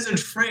as a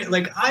trainer,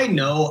 like I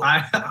know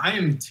I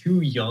am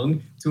too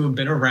young to have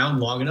been around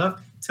long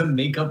enough to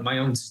make up my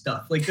own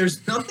stuff. Like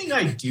there's nothing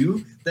I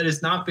do that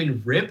has not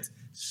been ripped,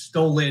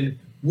 stolen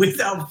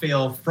without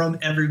fail from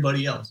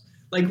everybody else.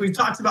 Like we've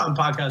talked about in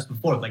podcasts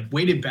before, like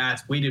weighted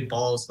bats, weighted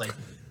balls, like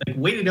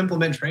weighted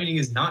implement training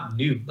is not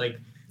new. Like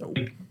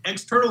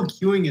external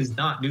cueing is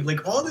not new.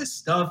 Like all this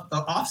stuff,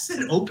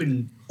 offset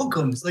open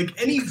hookums, like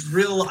any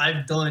drill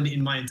I've done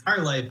in my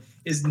entire life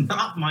is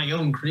not my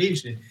own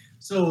creation.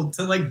 So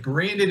to like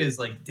brand it as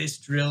like this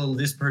drill,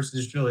 this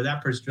person's drill, or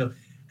that person's drill,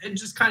 it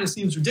just kind of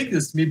seems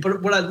ridiculous to me.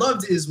 But what I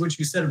loved is what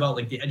you said about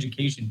like the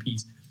education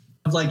piece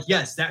of like,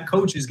 yes, that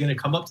coach is going to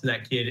come up to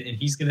that kid and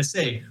he's going to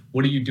say,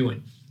 what are you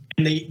doing?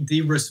 And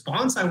the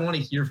response I want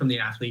to hear from the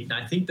athlete, and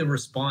I think the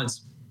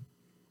response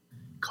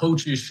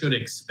coaches should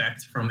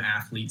expect from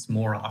athletes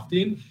more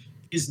often,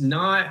 is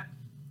not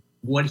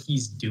what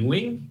he's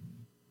doing,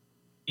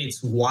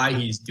 it's why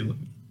he's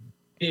doing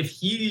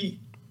it.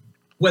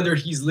 Whether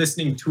he's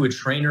listening to a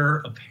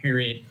trainer, a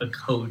parent, a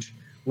coach,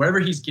 wherever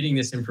he's getting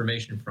this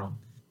information from,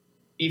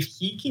 if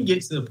he can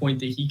get to the point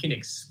that he can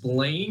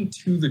explain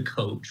to the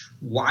coach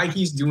why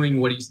he's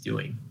doing what he's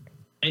doing,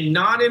 and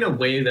not in a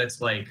way that's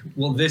like,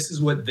 well, this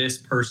is what this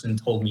person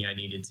told me I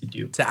needed to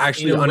do. To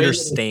actually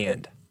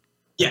understand.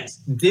 Yes,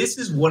 this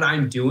is what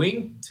I'm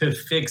doing to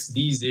fix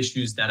these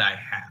issues that I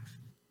have.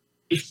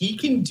 If he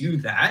can do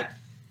that,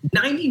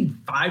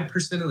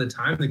 95% of the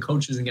time, the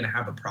coach isn't going to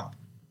have a problem.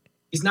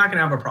 He's not going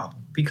to have a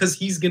problem because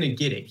he's going to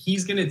get it.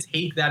 He's going to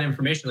take that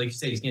information, like you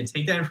said, he's going to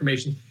take that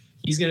information,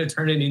 he's going to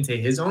turn it into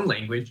his own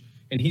language,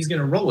 and he's going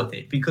to roll with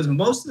it because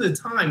most of the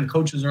time,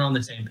 coaches are on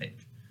the same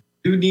page.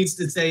 Who needs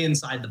to stay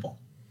inside the ball?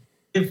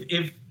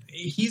 If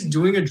he's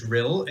doing a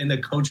drill and the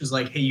coach is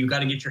like, hey, you got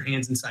to get your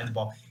hands inside the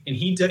ball, and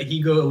he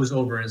goes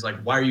over and is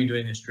like, why are you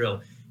doing this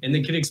drill? And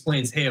the kid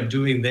explains, hey, I'm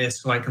doing this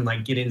so I can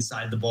like get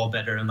inside the ball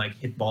better and like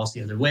hit balls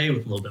the other way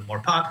with a little bit more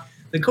pop.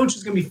 The coach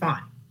is going to be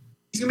fine.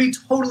 He's going to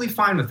be totally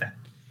fine with that.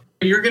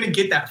 But you're going to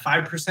get that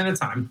 5% of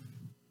time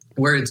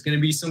where it's going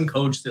to be some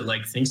coach that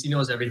like thinks he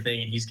knows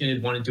everything and he's going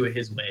to want to do it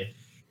his way.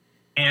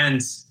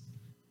 And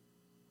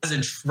as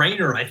a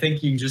trainer, I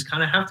think you just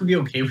kind of have to be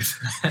okay with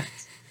that.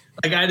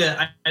 Like I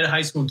had a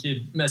high school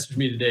kid message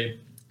me today,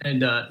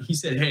 and he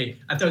said, hey,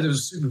 I thought it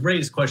was the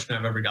greatest question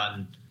I've ever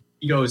gotten.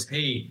 He goes,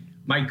 hey,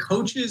 my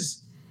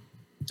coaches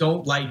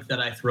don't like that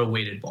I throw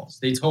weighted balls.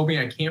 They told me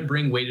I can't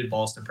bring weighted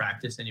balls to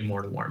practice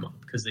anymore to warm up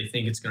because they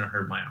think it's going to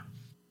hurt my arm.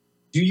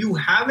 Do you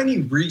have any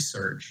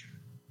research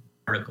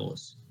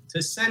articles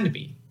to send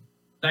me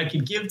that I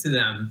could give to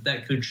them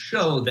that could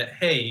show that,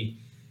 hey,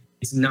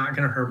 it's not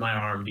going to hurt my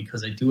arm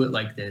because I do it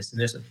like this and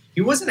this?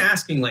 He wasn't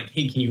asking like,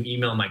 hey, can you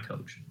email my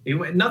coach?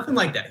 Nothing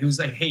like that. He was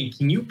like, hey,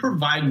 can you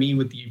provide me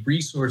with the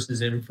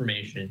resources and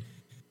information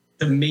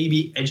to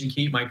maybe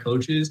educate my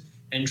coaches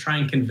and try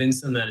and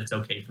convince them that it's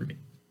okay for me?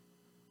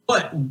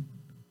 But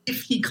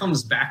if he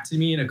comes back to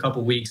me in a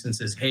couple weeks and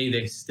says, hey,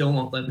 they still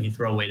won't let me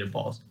throw weighted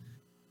balls,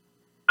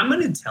 I'm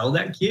going to tell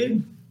that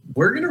kid,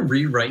 we're going to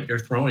rewrite your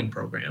throwing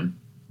program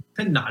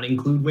to not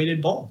include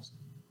weighted balls.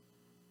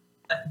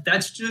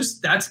 That's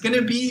going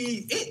to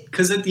be it.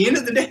 Because at the end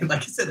of the day,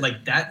 like I said,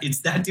 like that, it's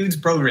that dude's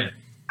program.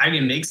 I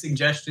can make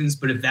suggestions,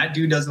 but if that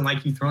dude doesn't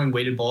like you throwing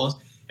weighted balls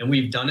and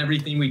we've done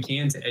everything we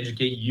can to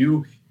educate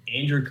you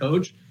and your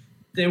coach,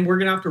 then we're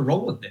going to have to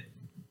roll with it.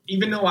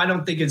 Even though I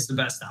don't think it's the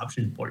best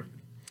option for you.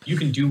 You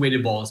can do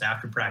weighted balls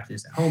after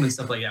practice at home and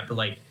stuff like that, but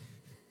like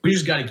we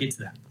just got to get to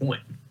that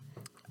point.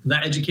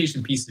 That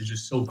education piece is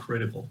just so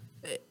critical.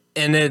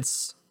 And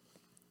it's,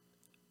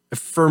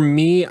 for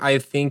me, I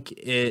think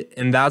it,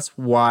 and that's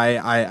why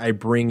I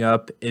bring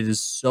up, it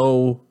is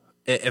so,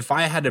 if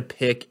I had to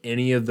pick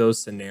any of those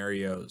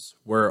scenarios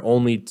where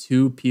only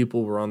two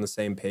people were on the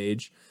same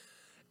page,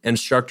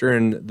 instructor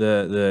and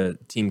the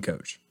team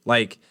coach,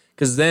 like,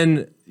 because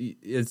then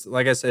it's,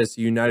 like I said, it's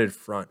a united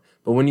front.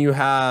 But when you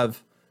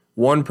have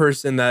one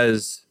person that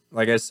is,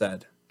 like I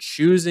said,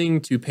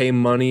 choosing to pay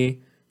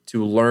money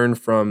to learn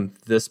from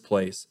this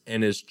place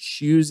and is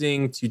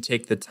choosing to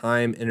take the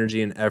time, energy,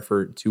 and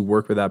effort to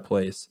work with that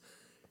place,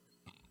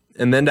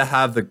 and then to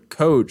have the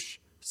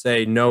coach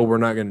say, no, we're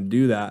not going to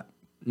do that.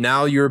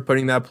 Now you're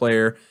putting that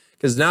player,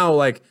 because now,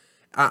 like,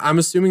 I'm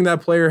assuming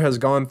that player has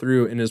gone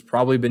through and has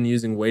probably been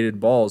using weighted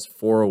balls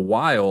for a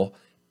while,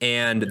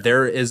 and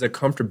there is a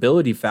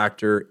comfortability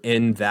factor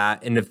in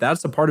that. And if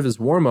that's a part of his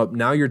warm-up,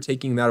 now you're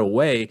taking that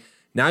away.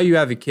 Now you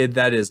have a kid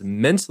that is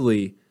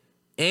mentally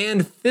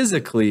and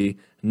physically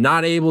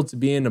not able to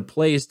be in a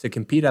place to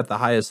compete at the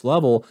highest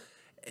level.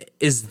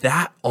 Is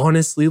that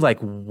honestly like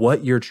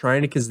what you're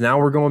trying to, because now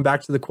we're going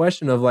back to the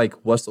question of like,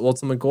 what's the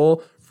ultimate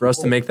goal for us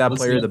to make that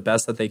player the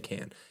best that they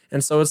can?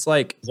 And so it's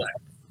like,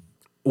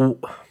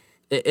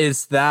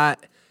 it's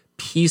that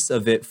piece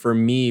of it for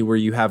me where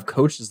you have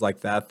coaches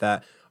like that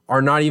that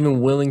are not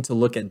even willing to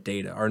look at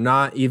data, are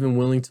not even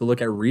willing to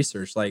look at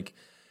research. Like,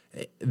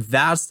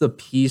 that's the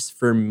piece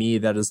for me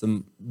that is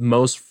the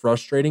most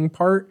frustrating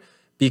part,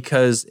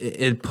 because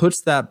it puts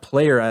that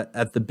player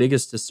at the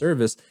biggest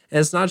disservice. And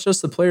it's not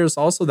just the player, it's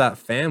also that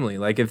family.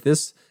 Like if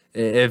this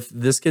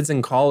kid's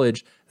in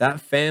college,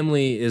 that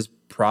family is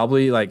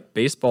probably like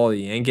baseball,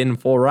 you ain't getting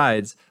full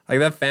rides. Like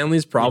that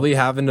family's probably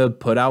having to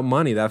put out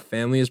money. That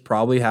family is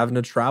probably having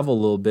to travel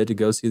a little bit to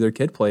go see their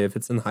kid play. If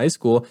it's in high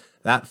school,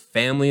 that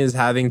family is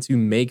having to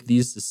make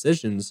these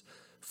decisions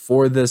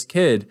for this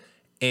kid.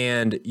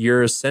 And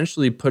you're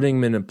essentially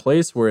putting them in a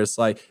place where it's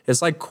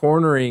like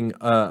cornering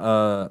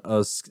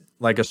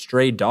like a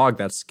stray dog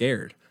that's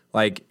scared.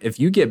 Like if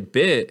you get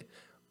bit,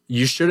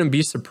 you shouldn't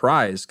be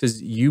surprised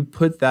because you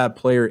put that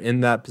player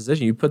in that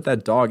position. You put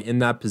that dog in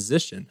that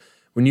position.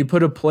 When you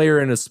put a player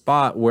in a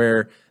spot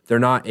where they're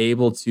not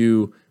able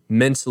to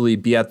mentally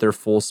be at their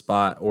full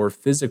spot or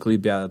physically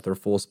be at their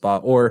full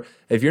spot, or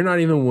if you're not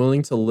even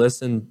willing to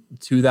listen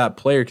to that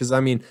player, because I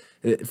mean,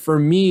 for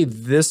me,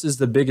 this is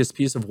the biggest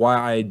piece of why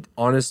I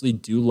honestly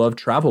do love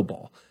travel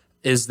ball,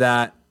 is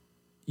that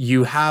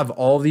you have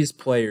all these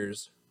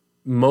players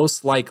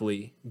most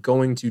likely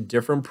going to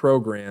different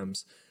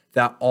programs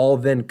that all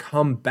then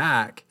come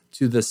back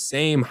to the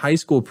same high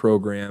school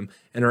program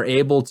and are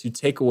able to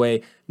take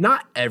away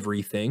not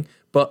everything,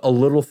 but a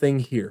little thing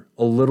here,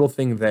 a little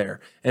thing there.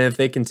 And if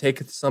they can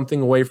take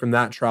something away from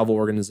that travel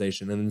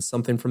organization and then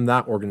something from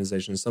that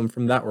organization, something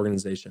from that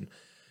organization,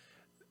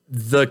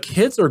 the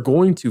kids are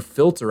going to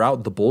filter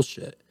out the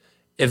bullshit.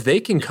 If they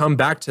can come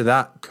back to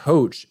that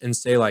coach and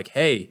say like,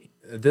 hey,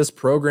 this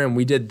program,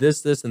 we did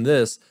this, this, and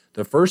this.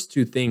 The first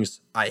two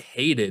things I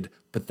hated,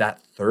 but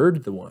that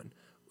third one,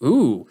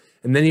 ooh.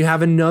 And then you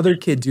have another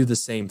kid do the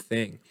same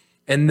thing.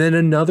 And then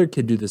another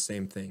kid do the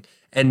same thing.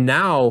 And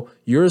now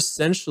you're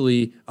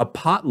essentially a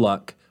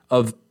potluck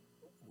of,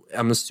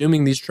 I'm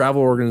assuming these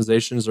travel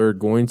organizations are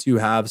going to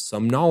have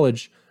some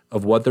knowledge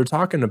of what they're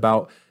talking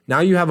about. Now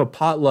you have a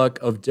potluck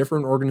of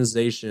different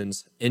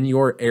organizations in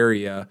your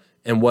area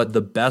and what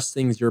the best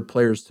things your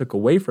players took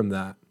away from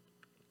that.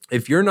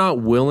 If you're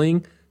not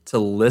willing to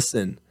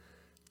listen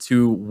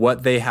to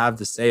what they have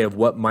to say of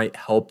what might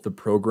help the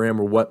program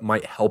or what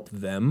might help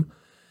them,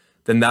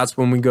 then that's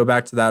when we go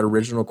back to that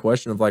original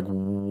question of like,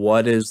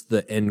 what is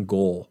the end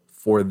goal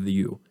for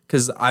you?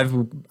 Because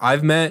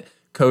I've met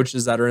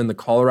coaches that are in the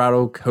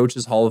Colorado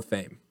Coaches Hall of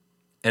Fame,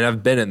 and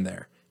I've been in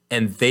there,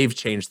 and they've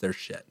changed their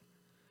shit.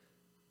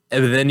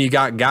 And then you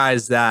got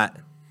guys that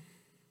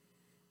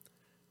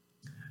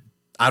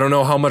I don't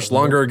know how much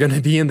longer are going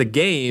to be in the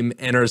game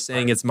and are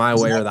saying it's my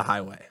way or the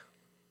highway.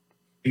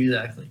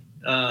 Exactly.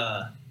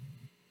 Yeah.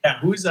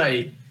 Who's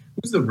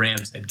the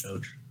Rams head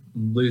coach?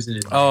 I'm losing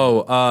it.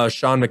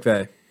 Sean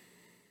McVay.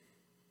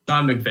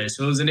 Sean McVay.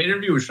 So it was an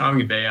interview with Sean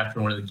McVay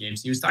after one of the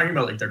games. He was talking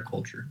about like their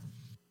culture,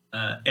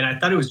 and I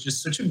thought it was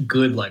just such a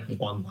good like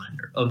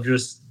one-liner of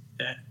just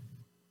that.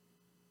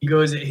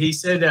 He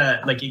said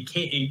like it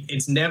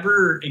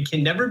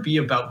can never be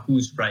about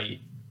who's right.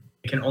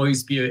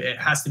 It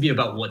has to be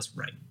about what's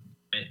right.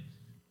 Right?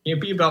 It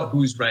can't be about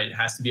who's right. It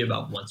has to be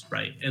about what's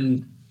right.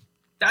 And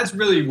that's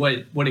really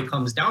what it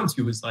comes down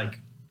to is like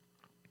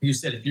you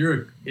said,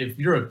 if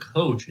you're a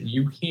coach and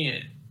you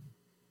can't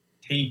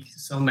take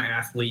some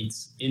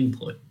athlete's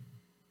input,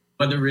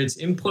 whether it's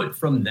input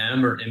from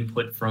them or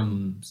input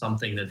from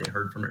something that they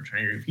heard from a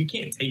trainer, if you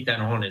can't take that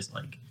on as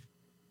like,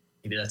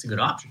 maybe that's a good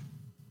option,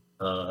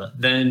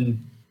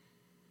 then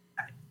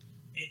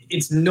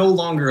it's no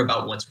longer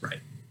about what's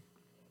right.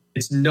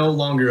 It's no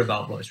longer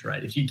about what's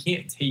right. If you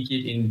can't take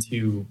it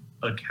into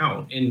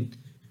account, and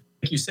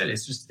like you said,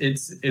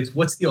 it's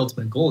what's the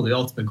ultimate goal? The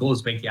ultimate goal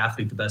is to make the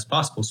athlete the best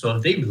possible. So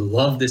if they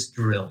love this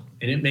drill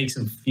and it makes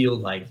them feel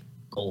like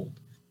gold,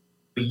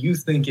 but you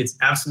think it's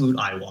absolute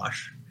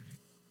eyewash,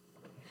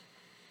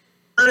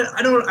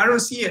 I don't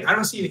see it. I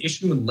don't see an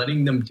issue in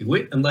letting them do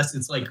it unless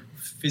it's like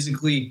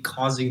physically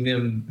causing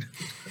them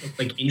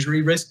like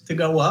injury risk to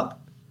go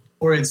up,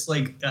 or it's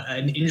like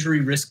an injury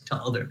risk to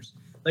others.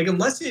 Like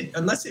unless it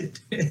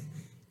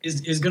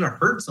is going to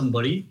hurt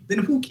somebody, then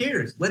who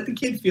cares? Let the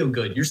kid feel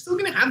good. You're still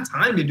going to have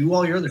time to do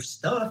all your other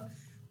stuff.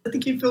 Let the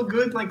kid feel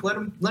good. Like let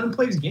him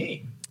play his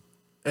game.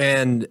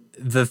 And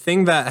the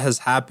thing that has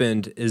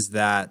happened is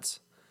that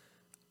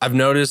I've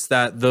noticed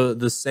that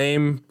the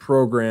same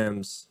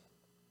programs,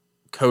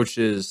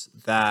 coaches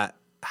that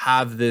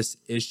have this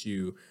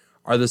issue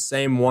are the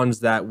same ones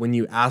that when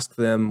you ask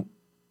them,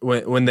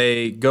 when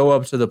they go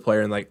up to the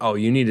player and like, oh,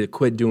 you need to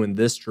quit doing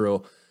this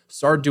drill,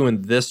 start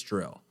doing this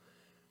drill.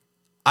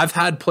 I've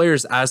had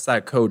players ask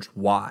that coach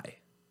why.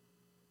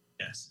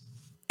 Yes.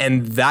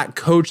 And that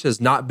coach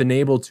has not been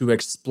able to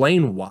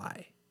explain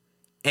why.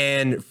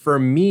 And for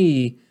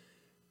me,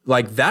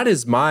 like that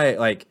is my,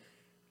 like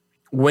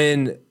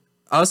when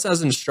us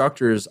as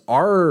instructors,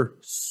 our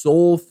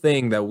sole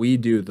thing that we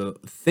do, the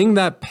thing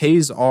that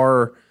pays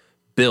our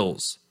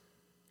bills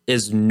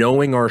is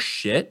knowing our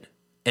shit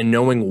and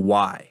knowing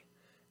why.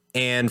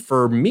 And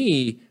for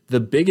me, the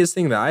biggest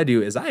thing that I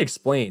do is I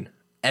explain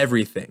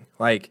everything.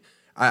 Like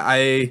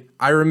I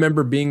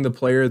remember being the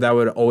player that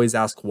would always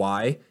ask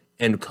why,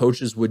 and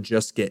coaches would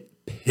just get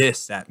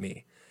pissed at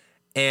me.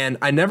 And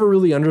I never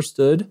really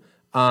understood.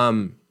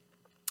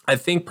 I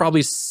think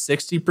probably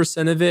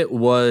 60% of it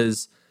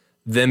was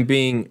them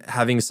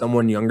having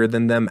someone younger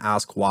than them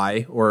ask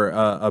why, or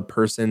a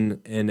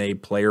person in a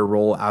player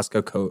role ask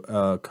a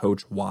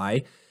coach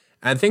why.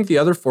 And I think the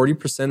other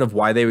 40% of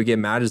why they would get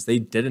mad is they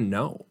didn't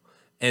know.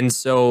 And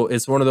so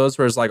it's one of those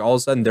where it's like all of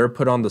a sudden they're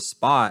put on the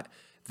spot.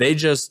 They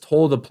just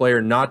told the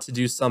player not to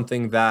do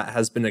something that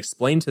has been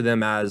explained to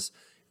them as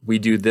we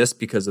do this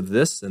because of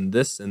this and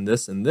this and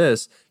this and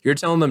this. You're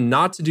telling them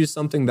not to do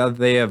something that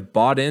they have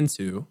bought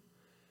into,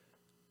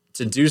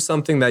 to do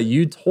something that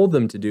you told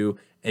them to do.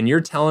 And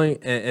you're telling,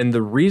 and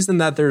the reason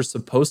that they're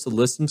supposed to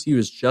listen to you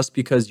is just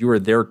because you are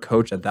their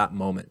coach at that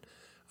moment.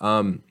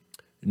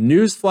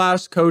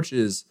 Newsflash,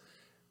 coaches,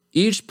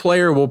 each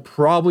player will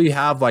probably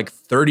have like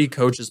 30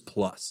 coaches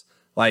plus.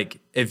 Like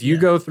if you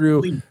go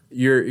through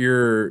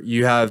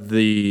you have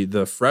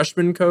the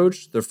freshman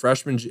coach, the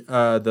freshman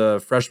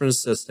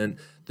assistant,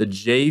 the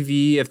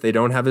JV, if they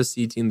don't have a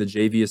C team, the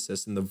JV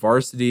assistant, the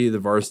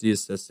varsity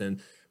assistant,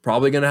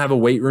 probably going to have a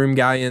weight room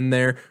guy in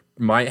there,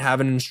 might have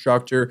an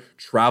instructor,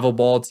 travel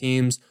ball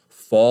teams,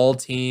 fall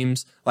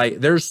teams.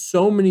 Like there's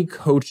so many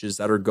coaches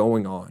that are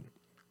going on.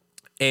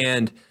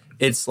 And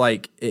it's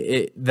like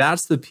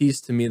that's the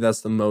piece to me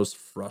that's the most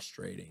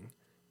frustrating,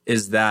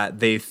 is that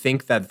they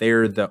think that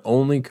they're the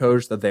only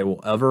coach that they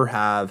will ever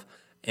have.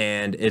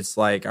 And it's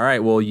like, all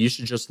right, well, you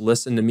should just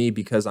listen to me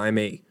because I'm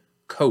a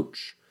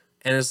coach.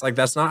 And it's like,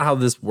 that's not how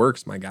this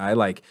works, my guy.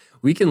 Like,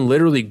 we can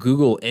literally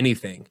Google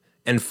anything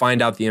and find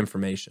out the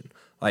information.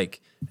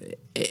 Like,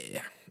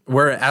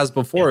 whereas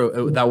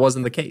before, that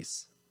wasn't the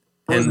case.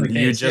 And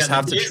you just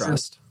have to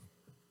trust.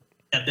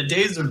 The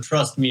days of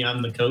trust me,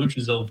 I'm the coach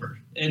is over.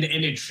 And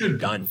it should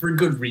be for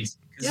good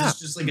reason. Because it's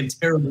just like a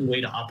terrible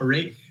way to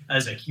operate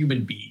as a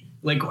human being.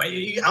 Like,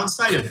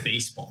 outside of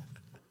baseball,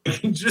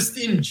 just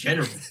in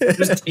general,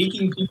 just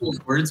taking people's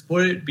words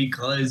for it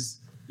because,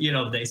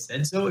 they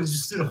said so is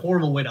just a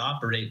horrible way to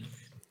operate.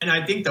 And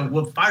I think that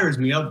what fires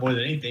me up more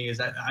than anything is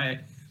that I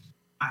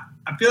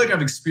feel like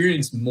I've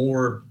experienced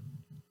more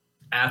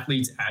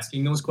athletes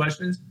asking those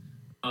questions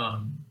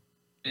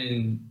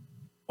and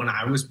when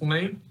I was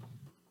playing.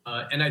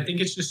 And I think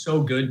it's just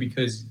so good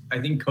because I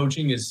think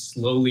coaching is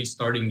slowly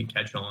starting to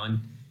catch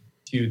on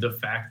to the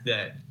fact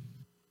that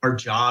our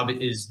job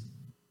is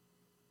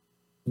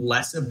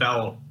less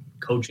about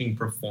coaching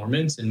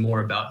performance and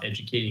more about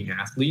educating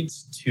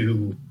athletes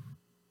to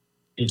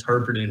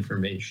interpret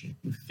information,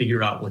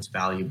 figure out what's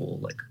valuable,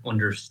 like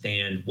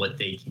understand what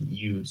they can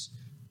use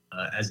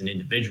as an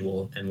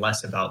individual, and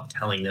less about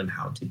telling them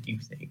how to do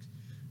things.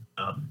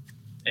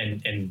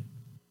 And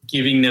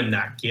giving them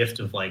that gift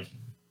of like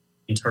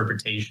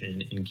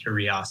interpretation and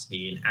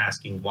curiosity and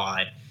asking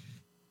why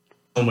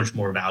so much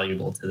more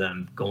valuable to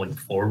them going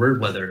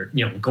forward, whether,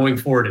 going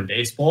forward in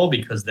baseball,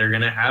 because they're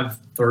going to have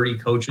 30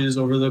 coaches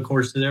over the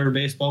course of their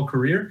baseball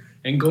career,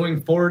 and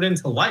going forward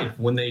into life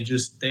when they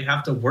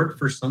have to work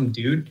for some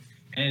dude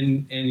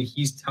and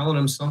he's telling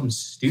them something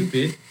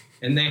stupid,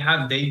 and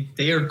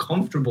they are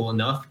comfortable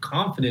enough,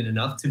 confident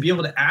enough to be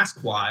able to ask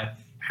why,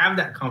 have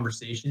that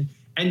conversation,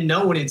 and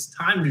know when it's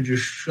time to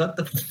just shut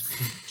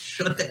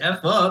the F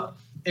up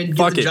and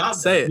get the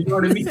job done. You know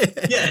what I mean?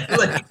 Yeah.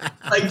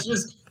 Like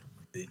just,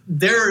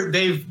 they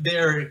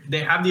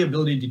have the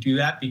ability to do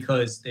that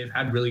because they've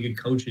had really good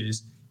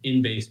coaches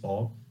in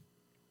baseball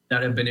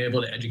that have been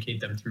able to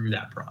educate them through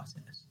that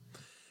process.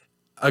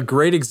 A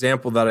great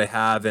example that I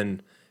have,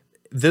 and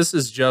this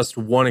is just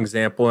one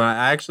example. And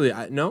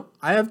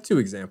I have two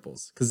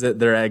examples because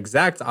they're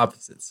exact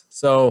opposites.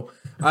 So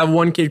I have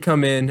one kid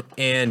come in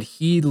and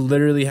he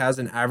literally has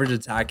an average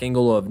attack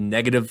angle of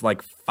negative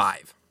like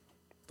 5.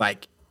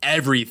 Like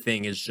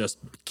everything is just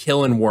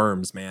killing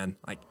worms, man.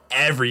 Like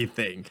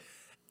everything.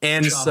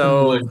 And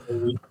so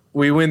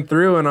we went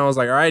through and I was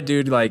like, all right,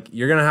 dude, like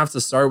you're going to have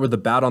to start with the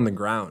bat on the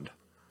ground.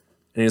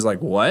 And he's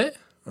like, what?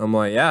 I'm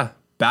like, yeah,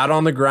 bat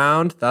on the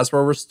ground. That's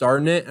where we're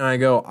starting it. And I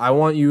go, I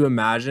want you to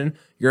imagine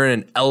you're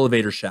in an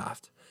elevator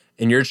shaft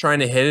and you're trying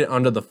to hit it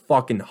under the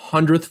fucking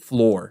 100th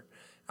floor.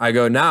 I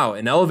go, now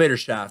an elevator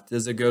shaft,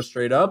 does it go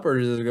straight up or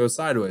does it go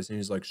sideways? And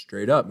he's like,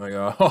 straight up. And I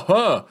go,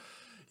 ha,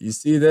 you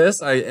see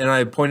this?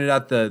 I pointed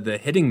at the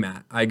hitting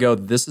mat. I go,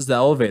 this is the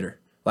elevator.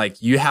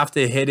 Like you have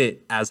to hit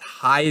it as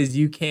high as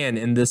you can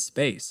in this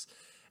space.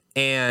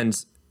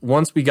 And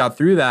once we got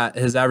through that,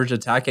 his average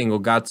attack angle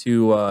got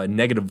to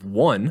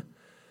 -1.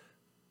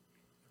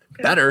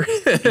 Better.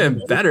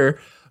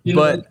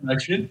 But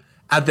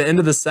at the end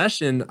of the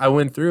session, I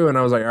went through and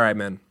I was like, all right,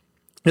 man.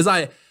 Because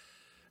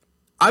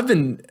I've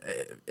been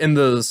in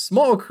the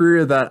small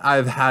career that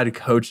I've had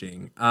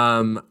coaching.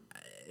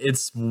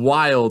 It's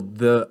wild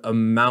the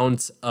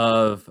amount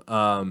of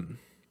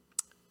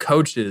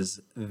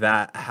coaches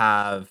that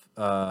have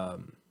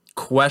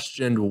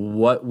questioned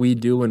what we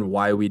do and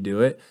why we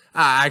do it.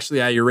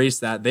 Actually, I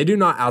erased that. They do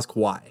not ask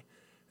why.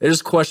 They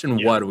just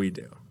question what we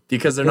do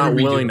because they're not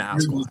willing to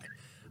ask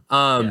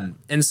why.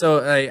 And so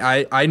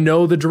I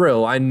know the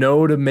drill. I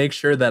know to make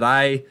sure that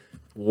I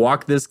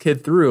walk this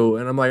kid through.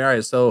 And I'm like, all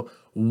right, so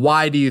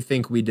why do you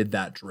think we did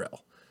that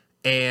drill?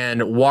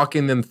 And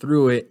walking them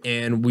through it.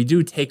 And we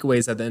do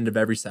takeaways at the end of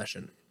every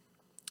session.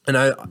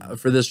 And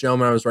for this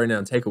gentleman, I was writing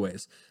down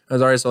takeaways. I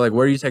was all right, so like,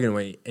 what are you taking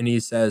away? And he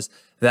says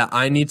that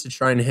I need to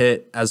try and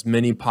hit as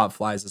many pop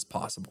flies as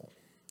possible.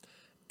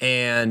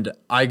 And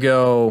I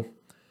go,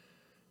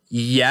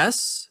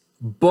 yes,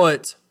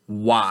 but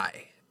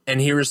why?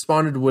 And he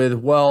responded with,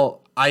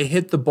 well, I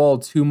hit the ball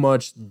too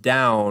much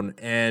down.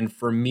 And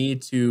for me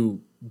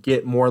to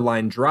get more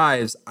line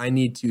drives, I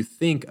need to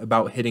think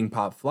about hitting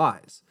pop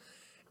flies.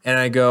 And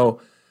I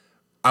go,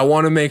 I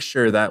want to make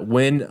sure that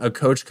when a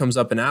coach comes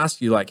up and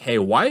asks you like, hey,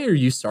 why are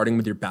you starting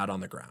with your bat on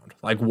the ground?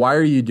 Like, why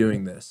are you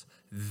doing this?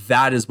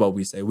 That is what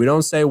we say. We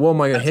don't say, well,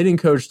 my hitting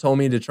coach told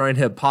me to try and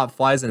hit pop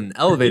flies in an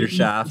elevator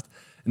shaft.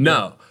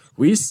 No,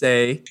 we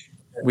say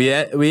we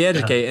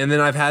educate. And then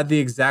I've had the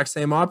exact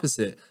same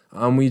opposite.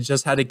 We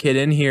just had a kid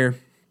in here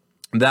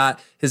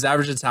that his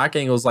average attack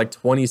angle is like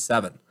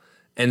 27.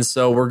 And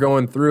so we're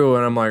going through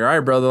and I'm like, all right,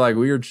 brother, like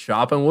we are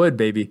chopping wood,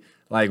 baby.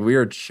 Like we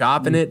are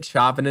chopping it.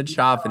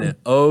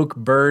 Oak,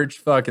 birch,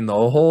 fucking the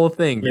whole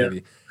thing,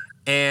 baby.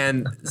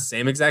 And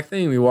same exact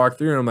thing. We walk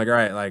through and I'm like, all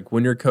right, like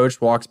when your coach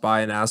walks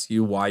by and asks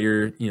you why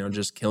you're,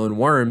 just killing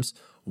worms,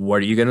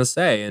 what are you going to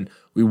say? And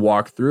we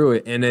walk through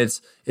it. And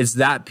it's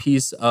that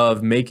piece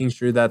of making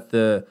sure that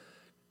the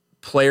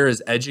player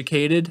is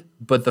educated.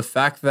 But the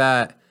fact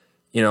that,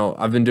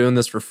 I've been doing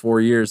this for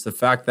 4 years, the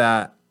fact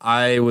that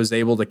I was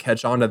able to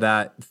catch on to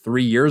that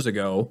 3 years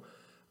ago,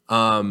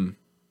 I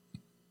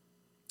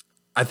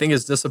think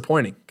it's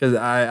disappointing, because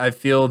I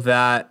feel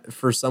that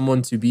for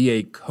someone to be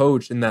a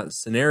coach in that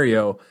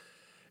scenario,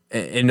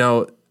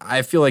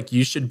 I feel like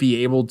you should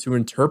be able to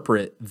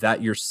interpret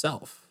that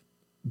yourself.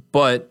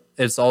 But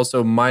it's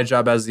also my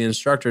job as the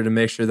instructor to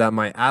make sure that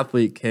my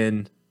athlete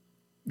can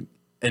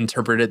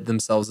interpret it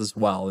themselves as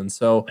well. And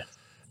so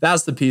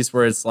that's the piece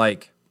where it's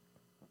like,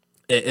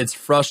 it's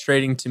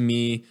frustrating to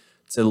me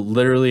to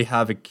literally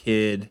have a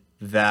kid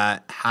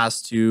that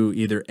has to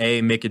either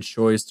make a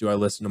choice. Do I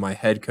listen to my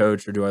head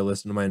coach or do I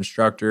listen to my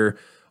instructor?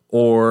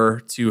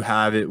 Or to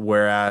have it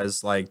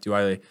whereas like, do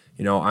I,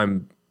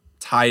 I'm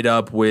tied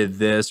up with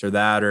this or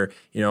that, or,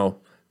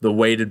 the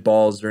weighted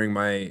balls during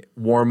my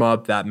warm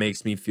up that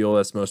makes me feel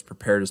as most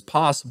prepared as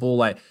possible.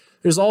 Like,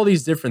 there's all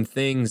these different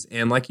things.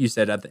 And like you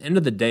said, at the end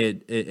of the day,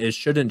 it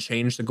shouldn't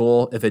change the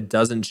goal. If it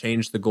doesn't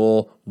change the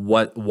goal,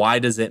 why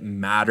does it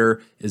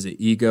matter? Is it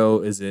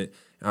ego? Is it,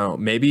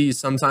 maybe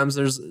sometimes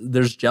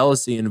there's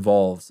jealousy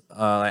involved.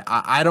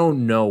 I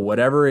don't know.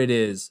 Whatever it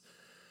is,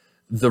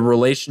 the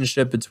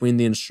relationship between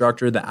the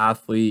instructor, the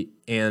athlete,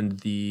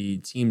 and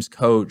the team's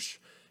coach,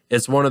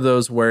 it's one of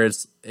those where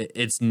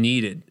it's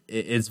needed.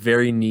 It's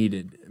very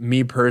needed.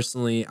 Me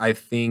personally, I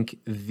think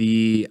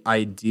the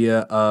idea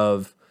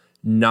of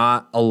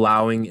not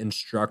allowing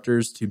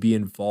instructors to be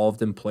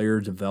involved in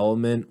player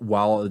development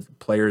while a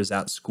player is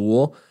at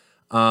school,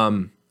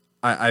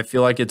 I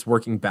feel like it's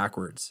working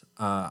backwards.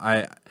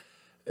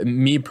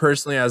 Me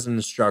personally, as an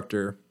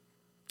instructor,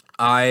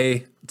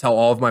 I tell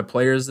all of my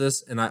players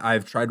this, and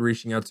I've tried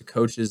reaching out to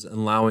coaches and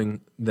allowing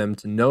them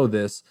to know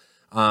this.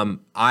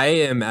 I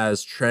am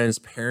as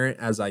transparent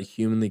as I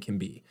humanly can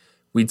be.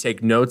 We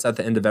take notes at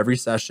the end of every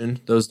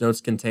session. Those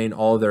notes contain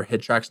all of their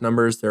hit tracks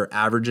numbers, their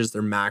averages,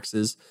 their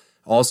maxes.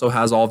 Also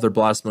has all of their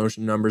blast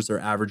motion numbers, their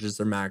averages,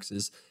 their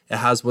maxes. It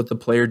has what the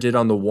player did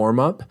on the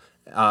warm-up.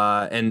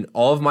 And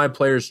all of my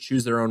players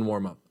choose their own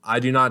warm-up. I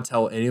do not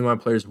tell any of my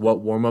players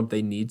what warm-up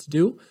they need to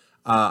do.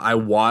 I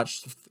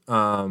watch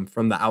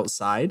from the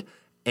outside.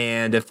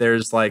 And if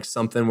there's like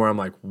something where I'm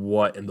like,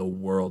 what in the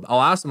world?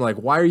 I'll ask them like,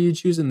 why are you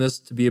choosing this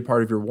to be a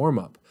part of your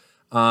warm-up?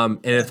 And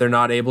if they're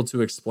not able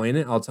to explain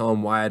it, I'll tell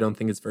them why I don't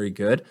think it's very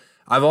good.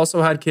 I've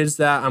also had kids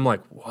that I'm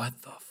like, what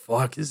the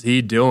fuck is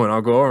he doing?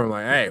 I'll go over and I'm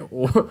like, hey,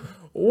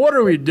 what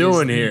are we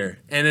doing here?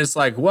 And it's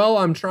like, well,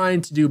 I'm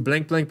trying to do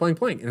blank, blank, blank,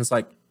 blank. And it's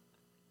like,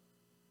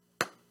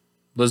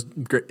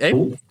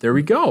 hey, there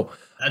we go.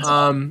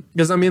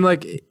 Because I mean,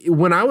 like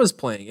when I was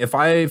playing, if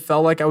I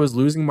felt like I was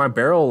losing my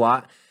barrel a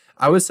lot,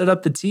 I would set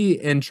up the tee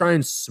and try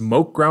and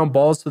smoke ground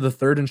balls to the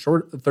third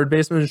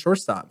baseman and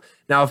shortstop.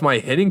 Now, if my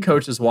hitting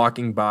coach is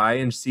walking by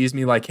and sees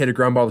me like hit a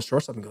ground ball to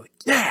shortstop and go like,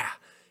 yeah,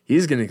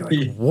 he's going to go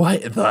like,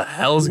 what the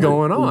hell's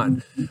going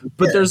on?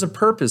 But there's a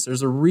purpose,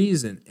 there's a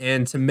reason.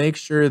 And to make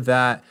sure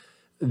that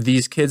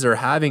these kids are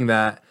having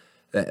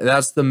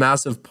that's the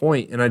massive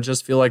point. And I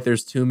just feel like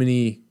there's too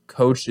many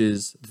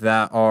coaches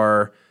that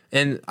are,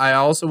 and I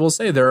also will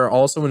say there are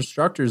also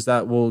instructors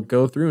that will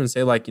go through and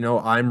say like,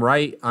 I'm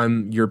right.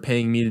 You're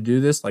paying me to do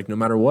this, like no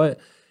matter what.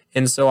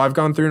 And so I've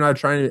gone through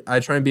and I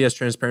try and be as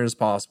transparent as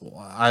possible.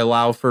 I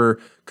allow for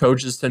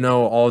coaches to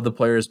know all of the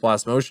players'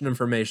 blast motion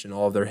information,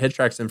 all of their hit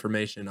tracks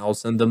information. I'll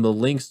send them the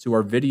links to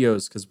our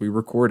videos because we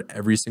record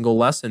every single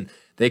lesson.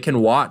 They can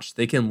watch,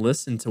 they can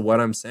listen to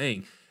what I'm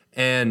saying.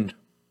 And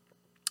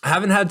I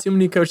haven't had too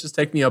many coaches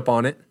take me up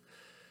on it.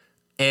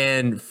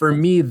 And for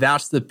me,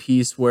 that's the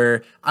piece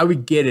where I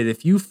would get it.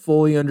 If you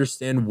fully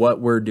understand what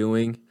we're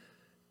doing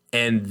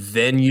and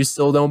then you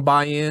still don't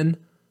buy in,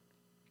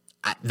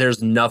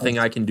 there's nothing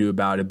I can do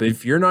about it. But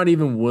if you're not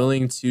even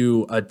willing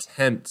to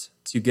attempt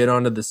to get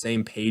onto the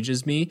same page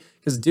as me,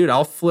 because dude,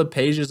 I'll flip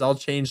pages, I'll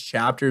change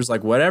chapters,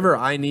 like whatever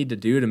I need to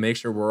do to make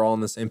sure we're all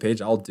on the same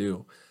page, I'll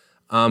do.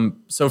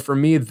 So for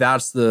me,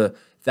 that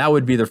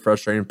would be the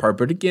frustrating part.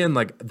 But again,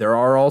 like there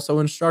are also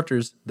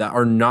instructors that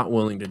are not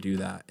willing to do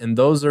that. And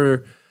those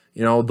are,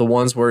 the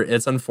ones where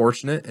it's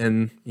unfortunate.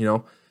 And,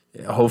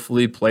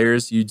 hopefully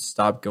players, you'd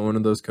stop going to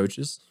those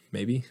coaches,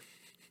 maybe.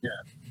 Yeah.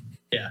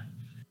 Yeah.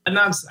 And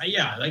that's, like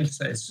I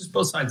said, it's just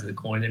both sides of the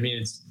coin. I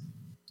mean, it's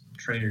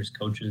trainers,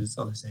 coaches, it's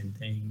all the same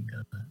thing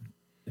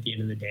at the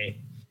end of the day.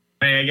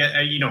 I mean,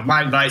 I get,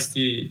 my advice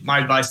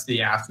to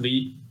the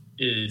athlete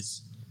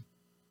is,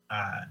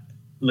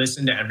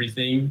 listen to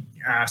everything,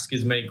 ask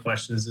as many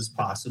questions as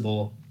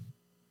possible.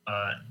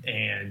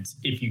 And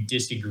if you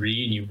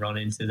disagree and you run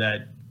into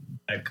that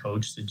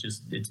coach that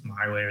it's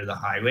my way or the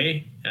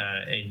highway,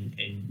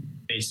 and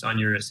based on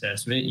your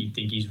assessment, you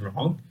think he's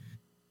wrong,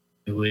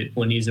 do it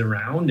when he's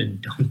around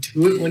and don't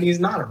do it when he's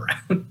not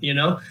around,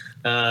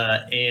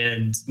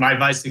 and my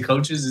advice to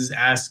coaches is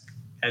ask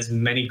as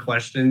many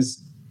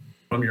questions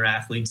from your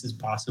athletes as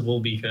possible,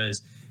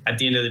 because at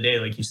the end of the day,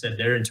 like you said,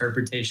 their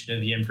interpretation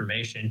of the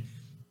information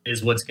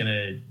is what's going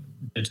to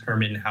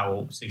determine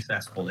how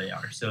successful they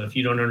are. So if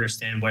you don't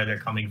understand where they're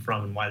coming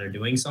from and why they're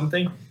doing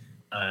something,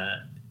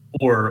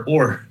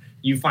 or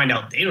you find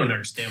out they don't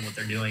understand what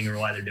they're doing or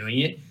why they're doing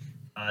it,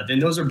 then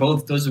those are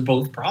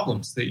both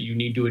problems that you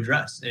need to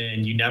address.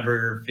 And you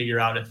never figure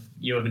out if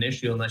you have an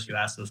issue unless you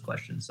ask those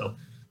questions. So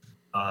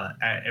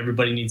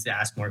everybody needs to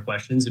ask more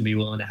questions and be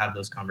willing to have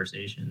those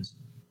conversations.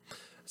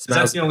 So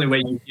that's the only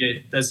way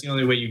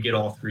you get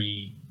all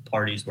three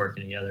parties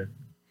working together.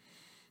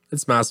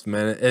 It's massive,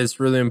 man. It's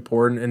really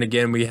important. And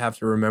again, we have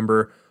to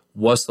remember,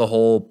 what's the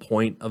whole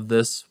point of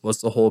this?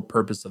 What's the whole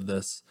purpose of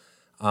this?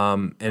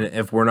 And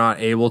if we're not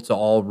able to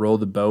all row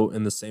the boat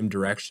in the same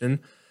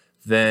direction,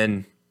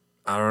 then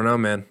I don't know,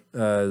 man.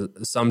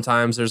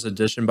 Sometimes there's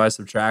addition by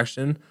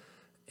subtraction.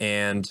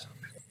 And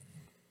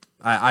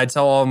I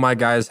tell all of my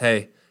guys,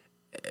 hey,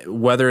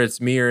 whether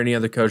it's me or any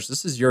other coach,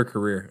 this is your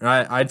career. And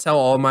I tell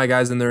all of my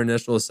guys in their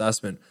initial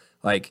assessment,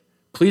 like,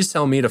 please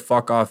tell me to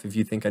fuck off if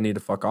you think I need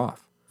to fuck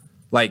off.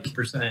 Like,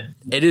 100%.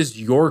 It is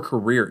your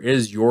career. It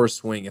is your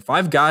swing. If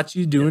I've got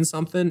you doing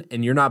something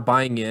and you're not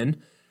buying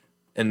in,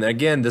 and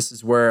again, this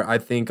is where I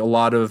think a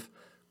lot of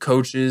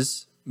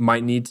coaches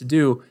might need to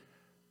do,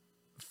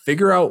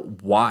 figure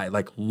out why.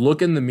 Like,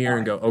 look in the mirror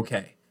and go,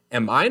 okay,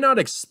 am I not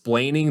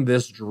explaining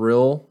this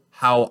drill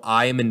how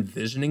I am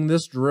envisioning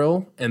this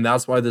drill, and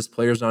that's why this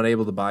player's not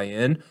able to buy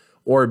in?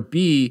 Or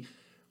B,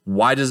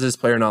 why does this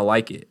player not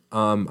like it?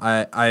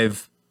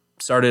 I've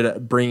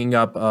started bringing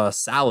up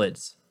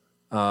salads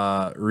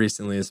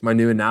recently. It's my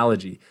new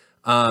analogy.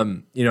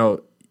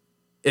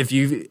 If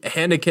you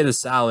hand a kid a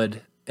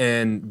salad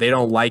and they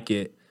don't like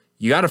it,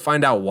 you got to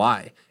find out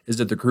why. Is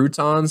it the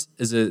croutons?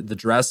 Is it the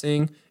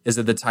dressing? Is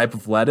it the type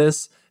of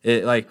lettuce?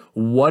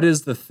 What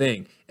is the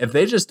thing? If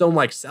they just don't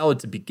like salad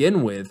to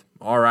begin with,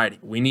 all righty,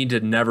 we need to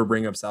never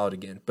bring up salad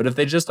again. But if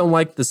they just don't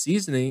like the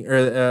seasoning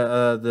or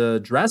the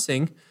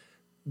dressing,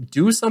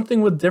 do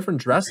something with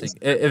different dressing.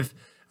 If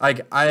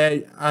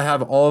I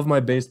have all of my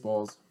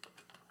baseballs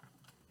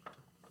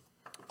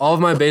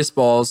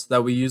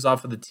that we use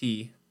off of the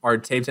tee are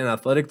taped in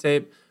athletic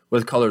tape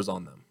with colors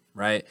on them,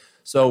 right?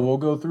 So we'll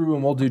go through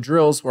and we'll do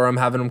drills where I'm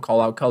having them call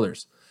out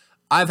colors.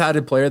 I've had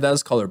a player that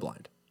is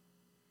colorblind.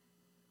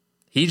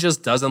 He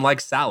just doesn't like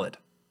salad.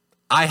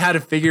 I had to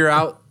figure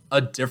out a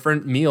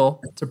different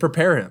meal to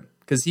prepare him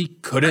because he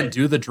couldn't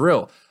do the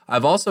drill.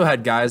 I've also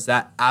had guys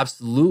that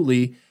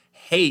absolutely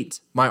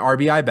hate my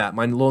RBI bat,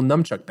 my little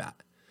nunchuck bat.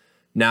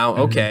 Now,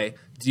 okay,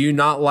 do you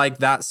not like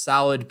that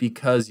salad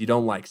because you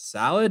don't like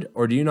salad?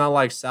 Or do you not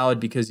like salad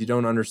because you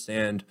don't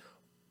understand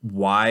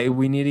why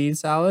we need to eat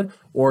salad?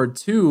 Or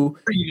two,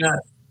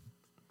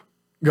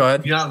 go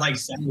ahead. You're not like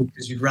salad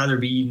because you'd rather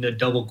be eating a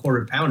double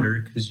quarter pounder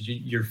because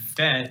you're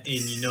fat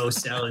and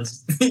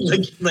salads.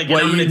 like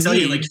what I'm going to tell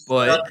you,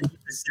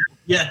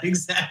 yeah,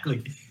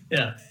 exactly.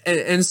 Yeah.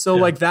 And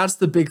so that's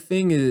the big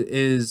thing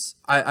is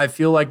I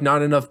feel like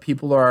not enough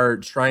people are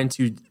trying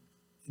to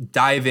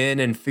dive in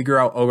and figure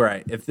out, all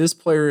right, if this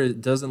player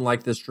doesn't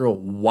like this drill,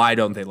 why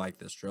don't they like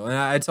this drill? And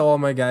I tell all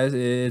my guys,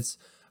 it's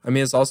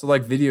also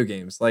like video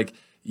games. Like,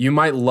 you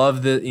might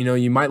love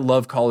you might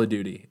love Call of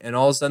Duty, and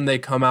all of a sudden they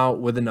come out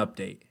with an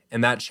update,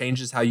 and that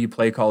changes how you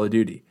play Call of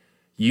Duty.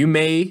 You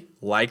may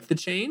like the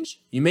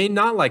change, you may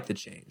not like the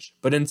change,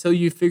 but until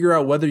you figure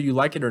out whether you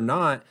like it or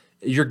not,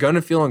 you're going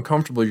to feel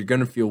uncomfortable. You're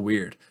going to feel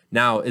weird.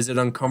 Now, is it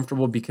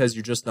uncomfortable because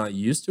you're just not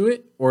used to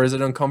it? Or is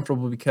it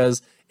uncomfortable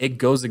because it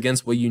goes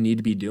against what you need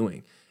to be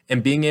doing?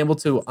 And being able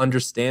to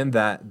understand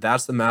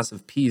that's the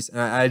massive piece.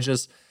 And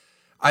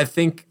I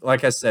think,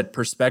 like I said,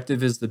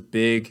 perspective is the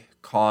big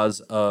cause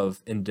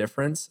of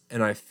indifference.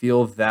 And I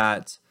feel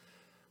that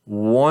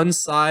one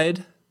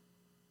side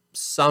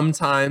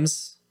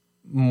sometimes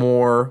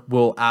more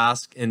will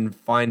ask and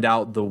find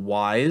out the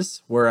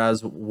whys,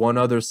 whereas one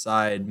other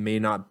side may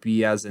not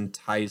be as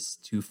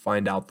enticed to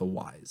find out the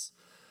whys.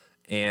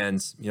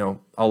 And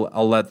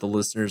I'll let the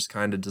listeners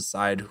kind of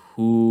decide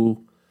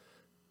who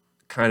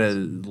kind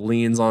of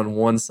leans on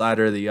one side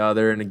or the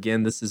other. And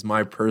again, this is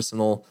my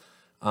personal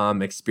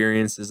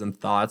experiences and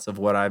thoughts of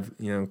what I've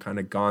kind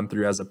of gone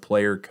through as a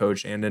player,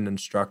 coach, and an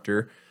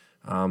instructor.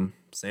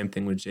 Same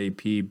thing with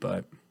JP,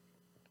 but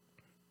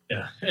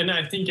yeah, and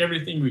I think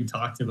everything we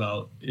talked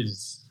about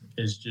is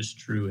just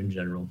true in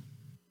general.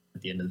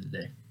 At the end of the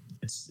day,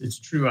 it's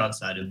true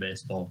outside of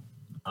baseball.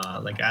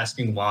 Like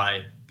asking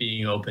why,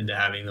 being open to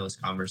having those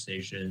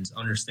conversations,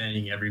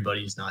 understanding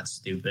everybody's not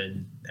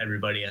stupid.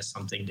 Everybody has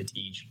something to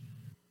teach.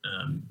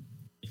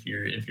 If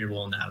you're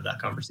willing to have that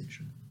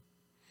conversation.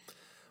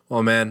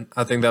 Well, man,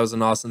 I think that was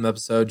an awesome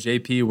episode.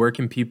 JP, where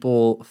can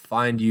people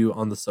find you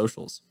on the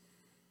socials?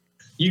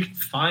 You can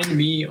find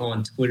me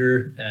on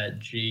Twitter at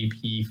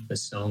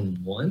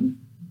jpfasone1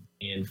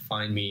 and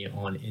find me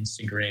on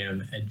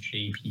Instagram at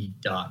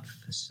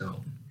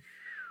jp.fasone.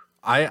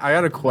 I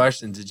got a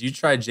question. Did you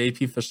try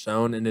JP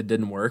Fasone and it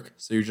didn't work?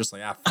 So you're just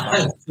like,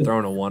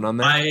 throwing a 1 on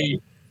there?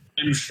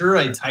 I'm sure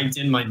I typed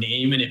in my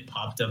name and it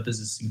popped up as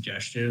a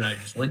suggestion. And I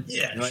just went,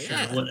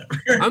 whatever.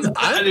 I'm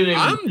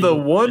the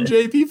one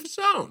JP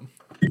Fasone.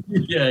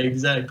 Yeah,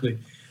 exactly.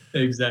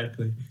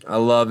 Exactly. I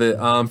love it.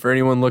 For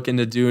anyone looking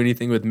to do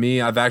anything with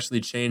me, I've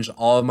actually changed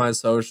all of my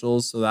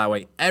socials so that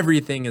way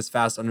everything is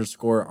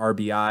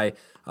fast_RBI.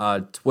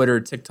 Twitter,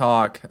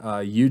 TikTok,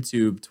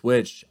 YouTube,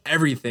 Twitch,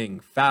 everything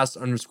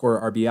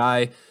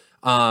fast_RBI.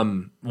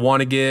 Want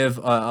to give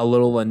a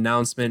little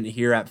announcement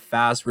here at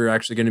Fast. We're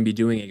actually going to be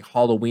doing a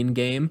Halloween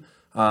game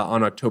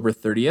on October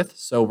 30th.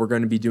 So we're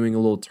going to be doing a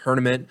little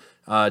tournament,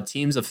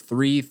 teams of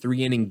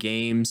three-inning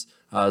games,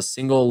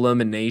 single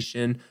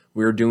elimination.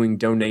 We're doing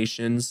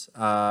donations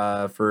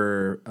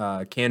for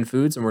canned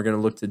foods, and we're going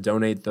to look to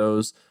donate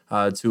those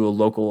to a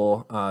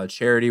local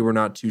charity. We're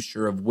not too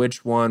sure of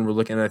which one. We're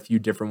looking at a few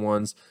different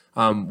ones.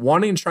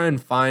 Wanting to try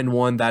and find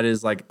one that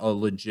is like a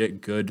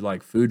legit good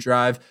like food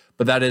drive,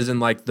 but that isn't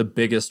like the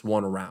biggest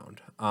one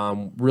around.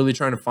 Really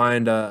trying to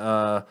find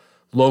a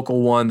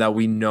local one that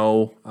we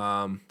know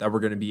that we're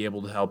going to be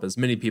able to help as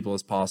many people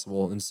as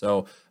possible. And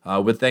so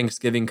with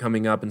Thanksgiving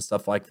coming up and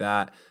stuff like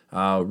that,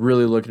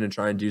 really looking to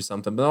try and do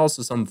something, but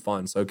also some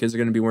fun. So kids are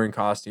going to be wearing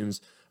costumes.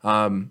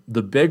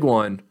 The big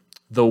one,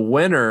 the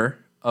winner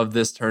of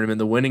this tournament,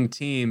 the winning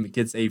team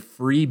gets a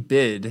free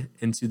bid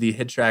into the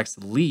Hit Tracks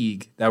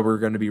League that we're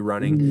going to be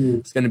running.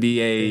 It's going to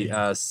be a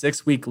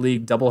 6-week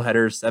league,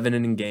 doubleheader,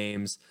 7-inning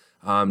games,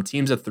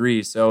 teams of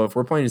 3. So if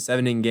we're playing a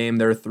 7-inning game,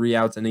 there are 3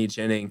 outs in each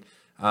inning.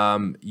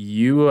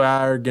 You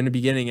are going to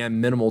be getting at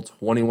minimal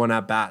 21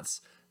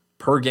 at-bats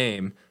per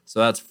game. So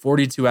that's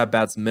 42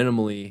 at-bats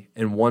minimally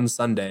in one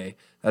Sunday.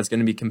 That's going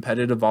to be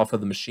competitive off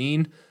of the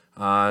machine.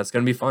 It's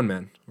going to be fun,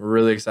 man. We're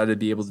really excited to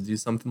be able to do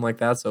something like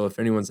that. So if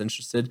anyone's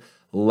interested,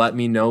 let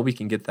me know. We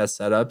can get that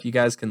set up. You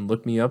guys can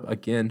look me up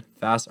again,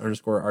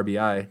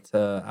 fast_RBI,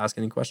 to ask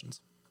any questions.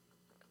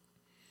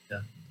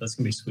 Yeah, that's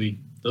going to be sweet.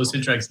 Those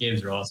Hit Tracks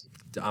games are awesome.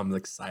 I'm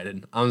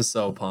excited. I'm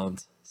so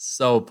pumped.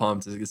 So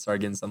pumped to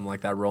start getting something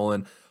like that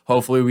rolling.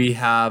 Hopefully we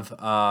have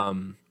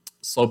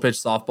slow pitch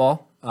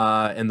softball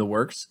in the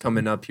works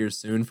coming up here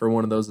soon for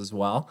one of those as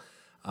well.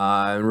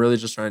 And really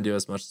just trying to do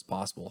as much as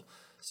possible.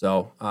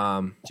 So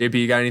JP,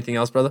 you got anything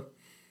else, brother?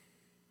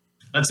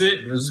 That's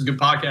it. This is a good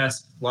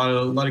podcast. A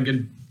lot of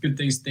good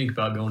things to think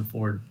about going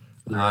forward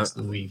for the rest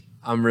of the week.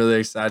 I'm really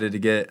excited to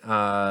get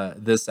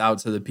this out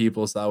to the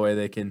people so that way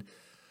they can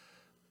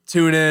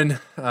tune in,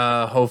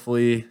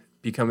 hopefully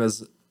become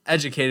as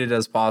educated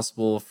as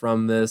possible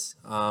from this.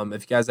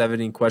 If you guys have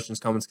any questions,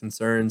 comments,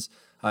 concerns,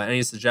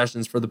 any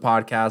suggestions for the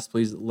podcast,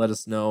 please let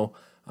us know.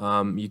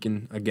 You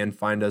can, again,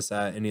 find us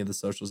at any of the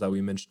socials that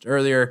we mentioned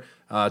earlier.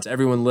 To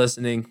everyone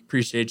listening,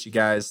 appreciate you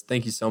guys.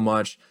 Thank you so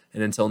much.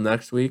 And until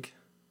next week,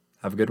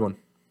 have a good one.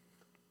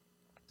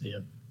 See ya.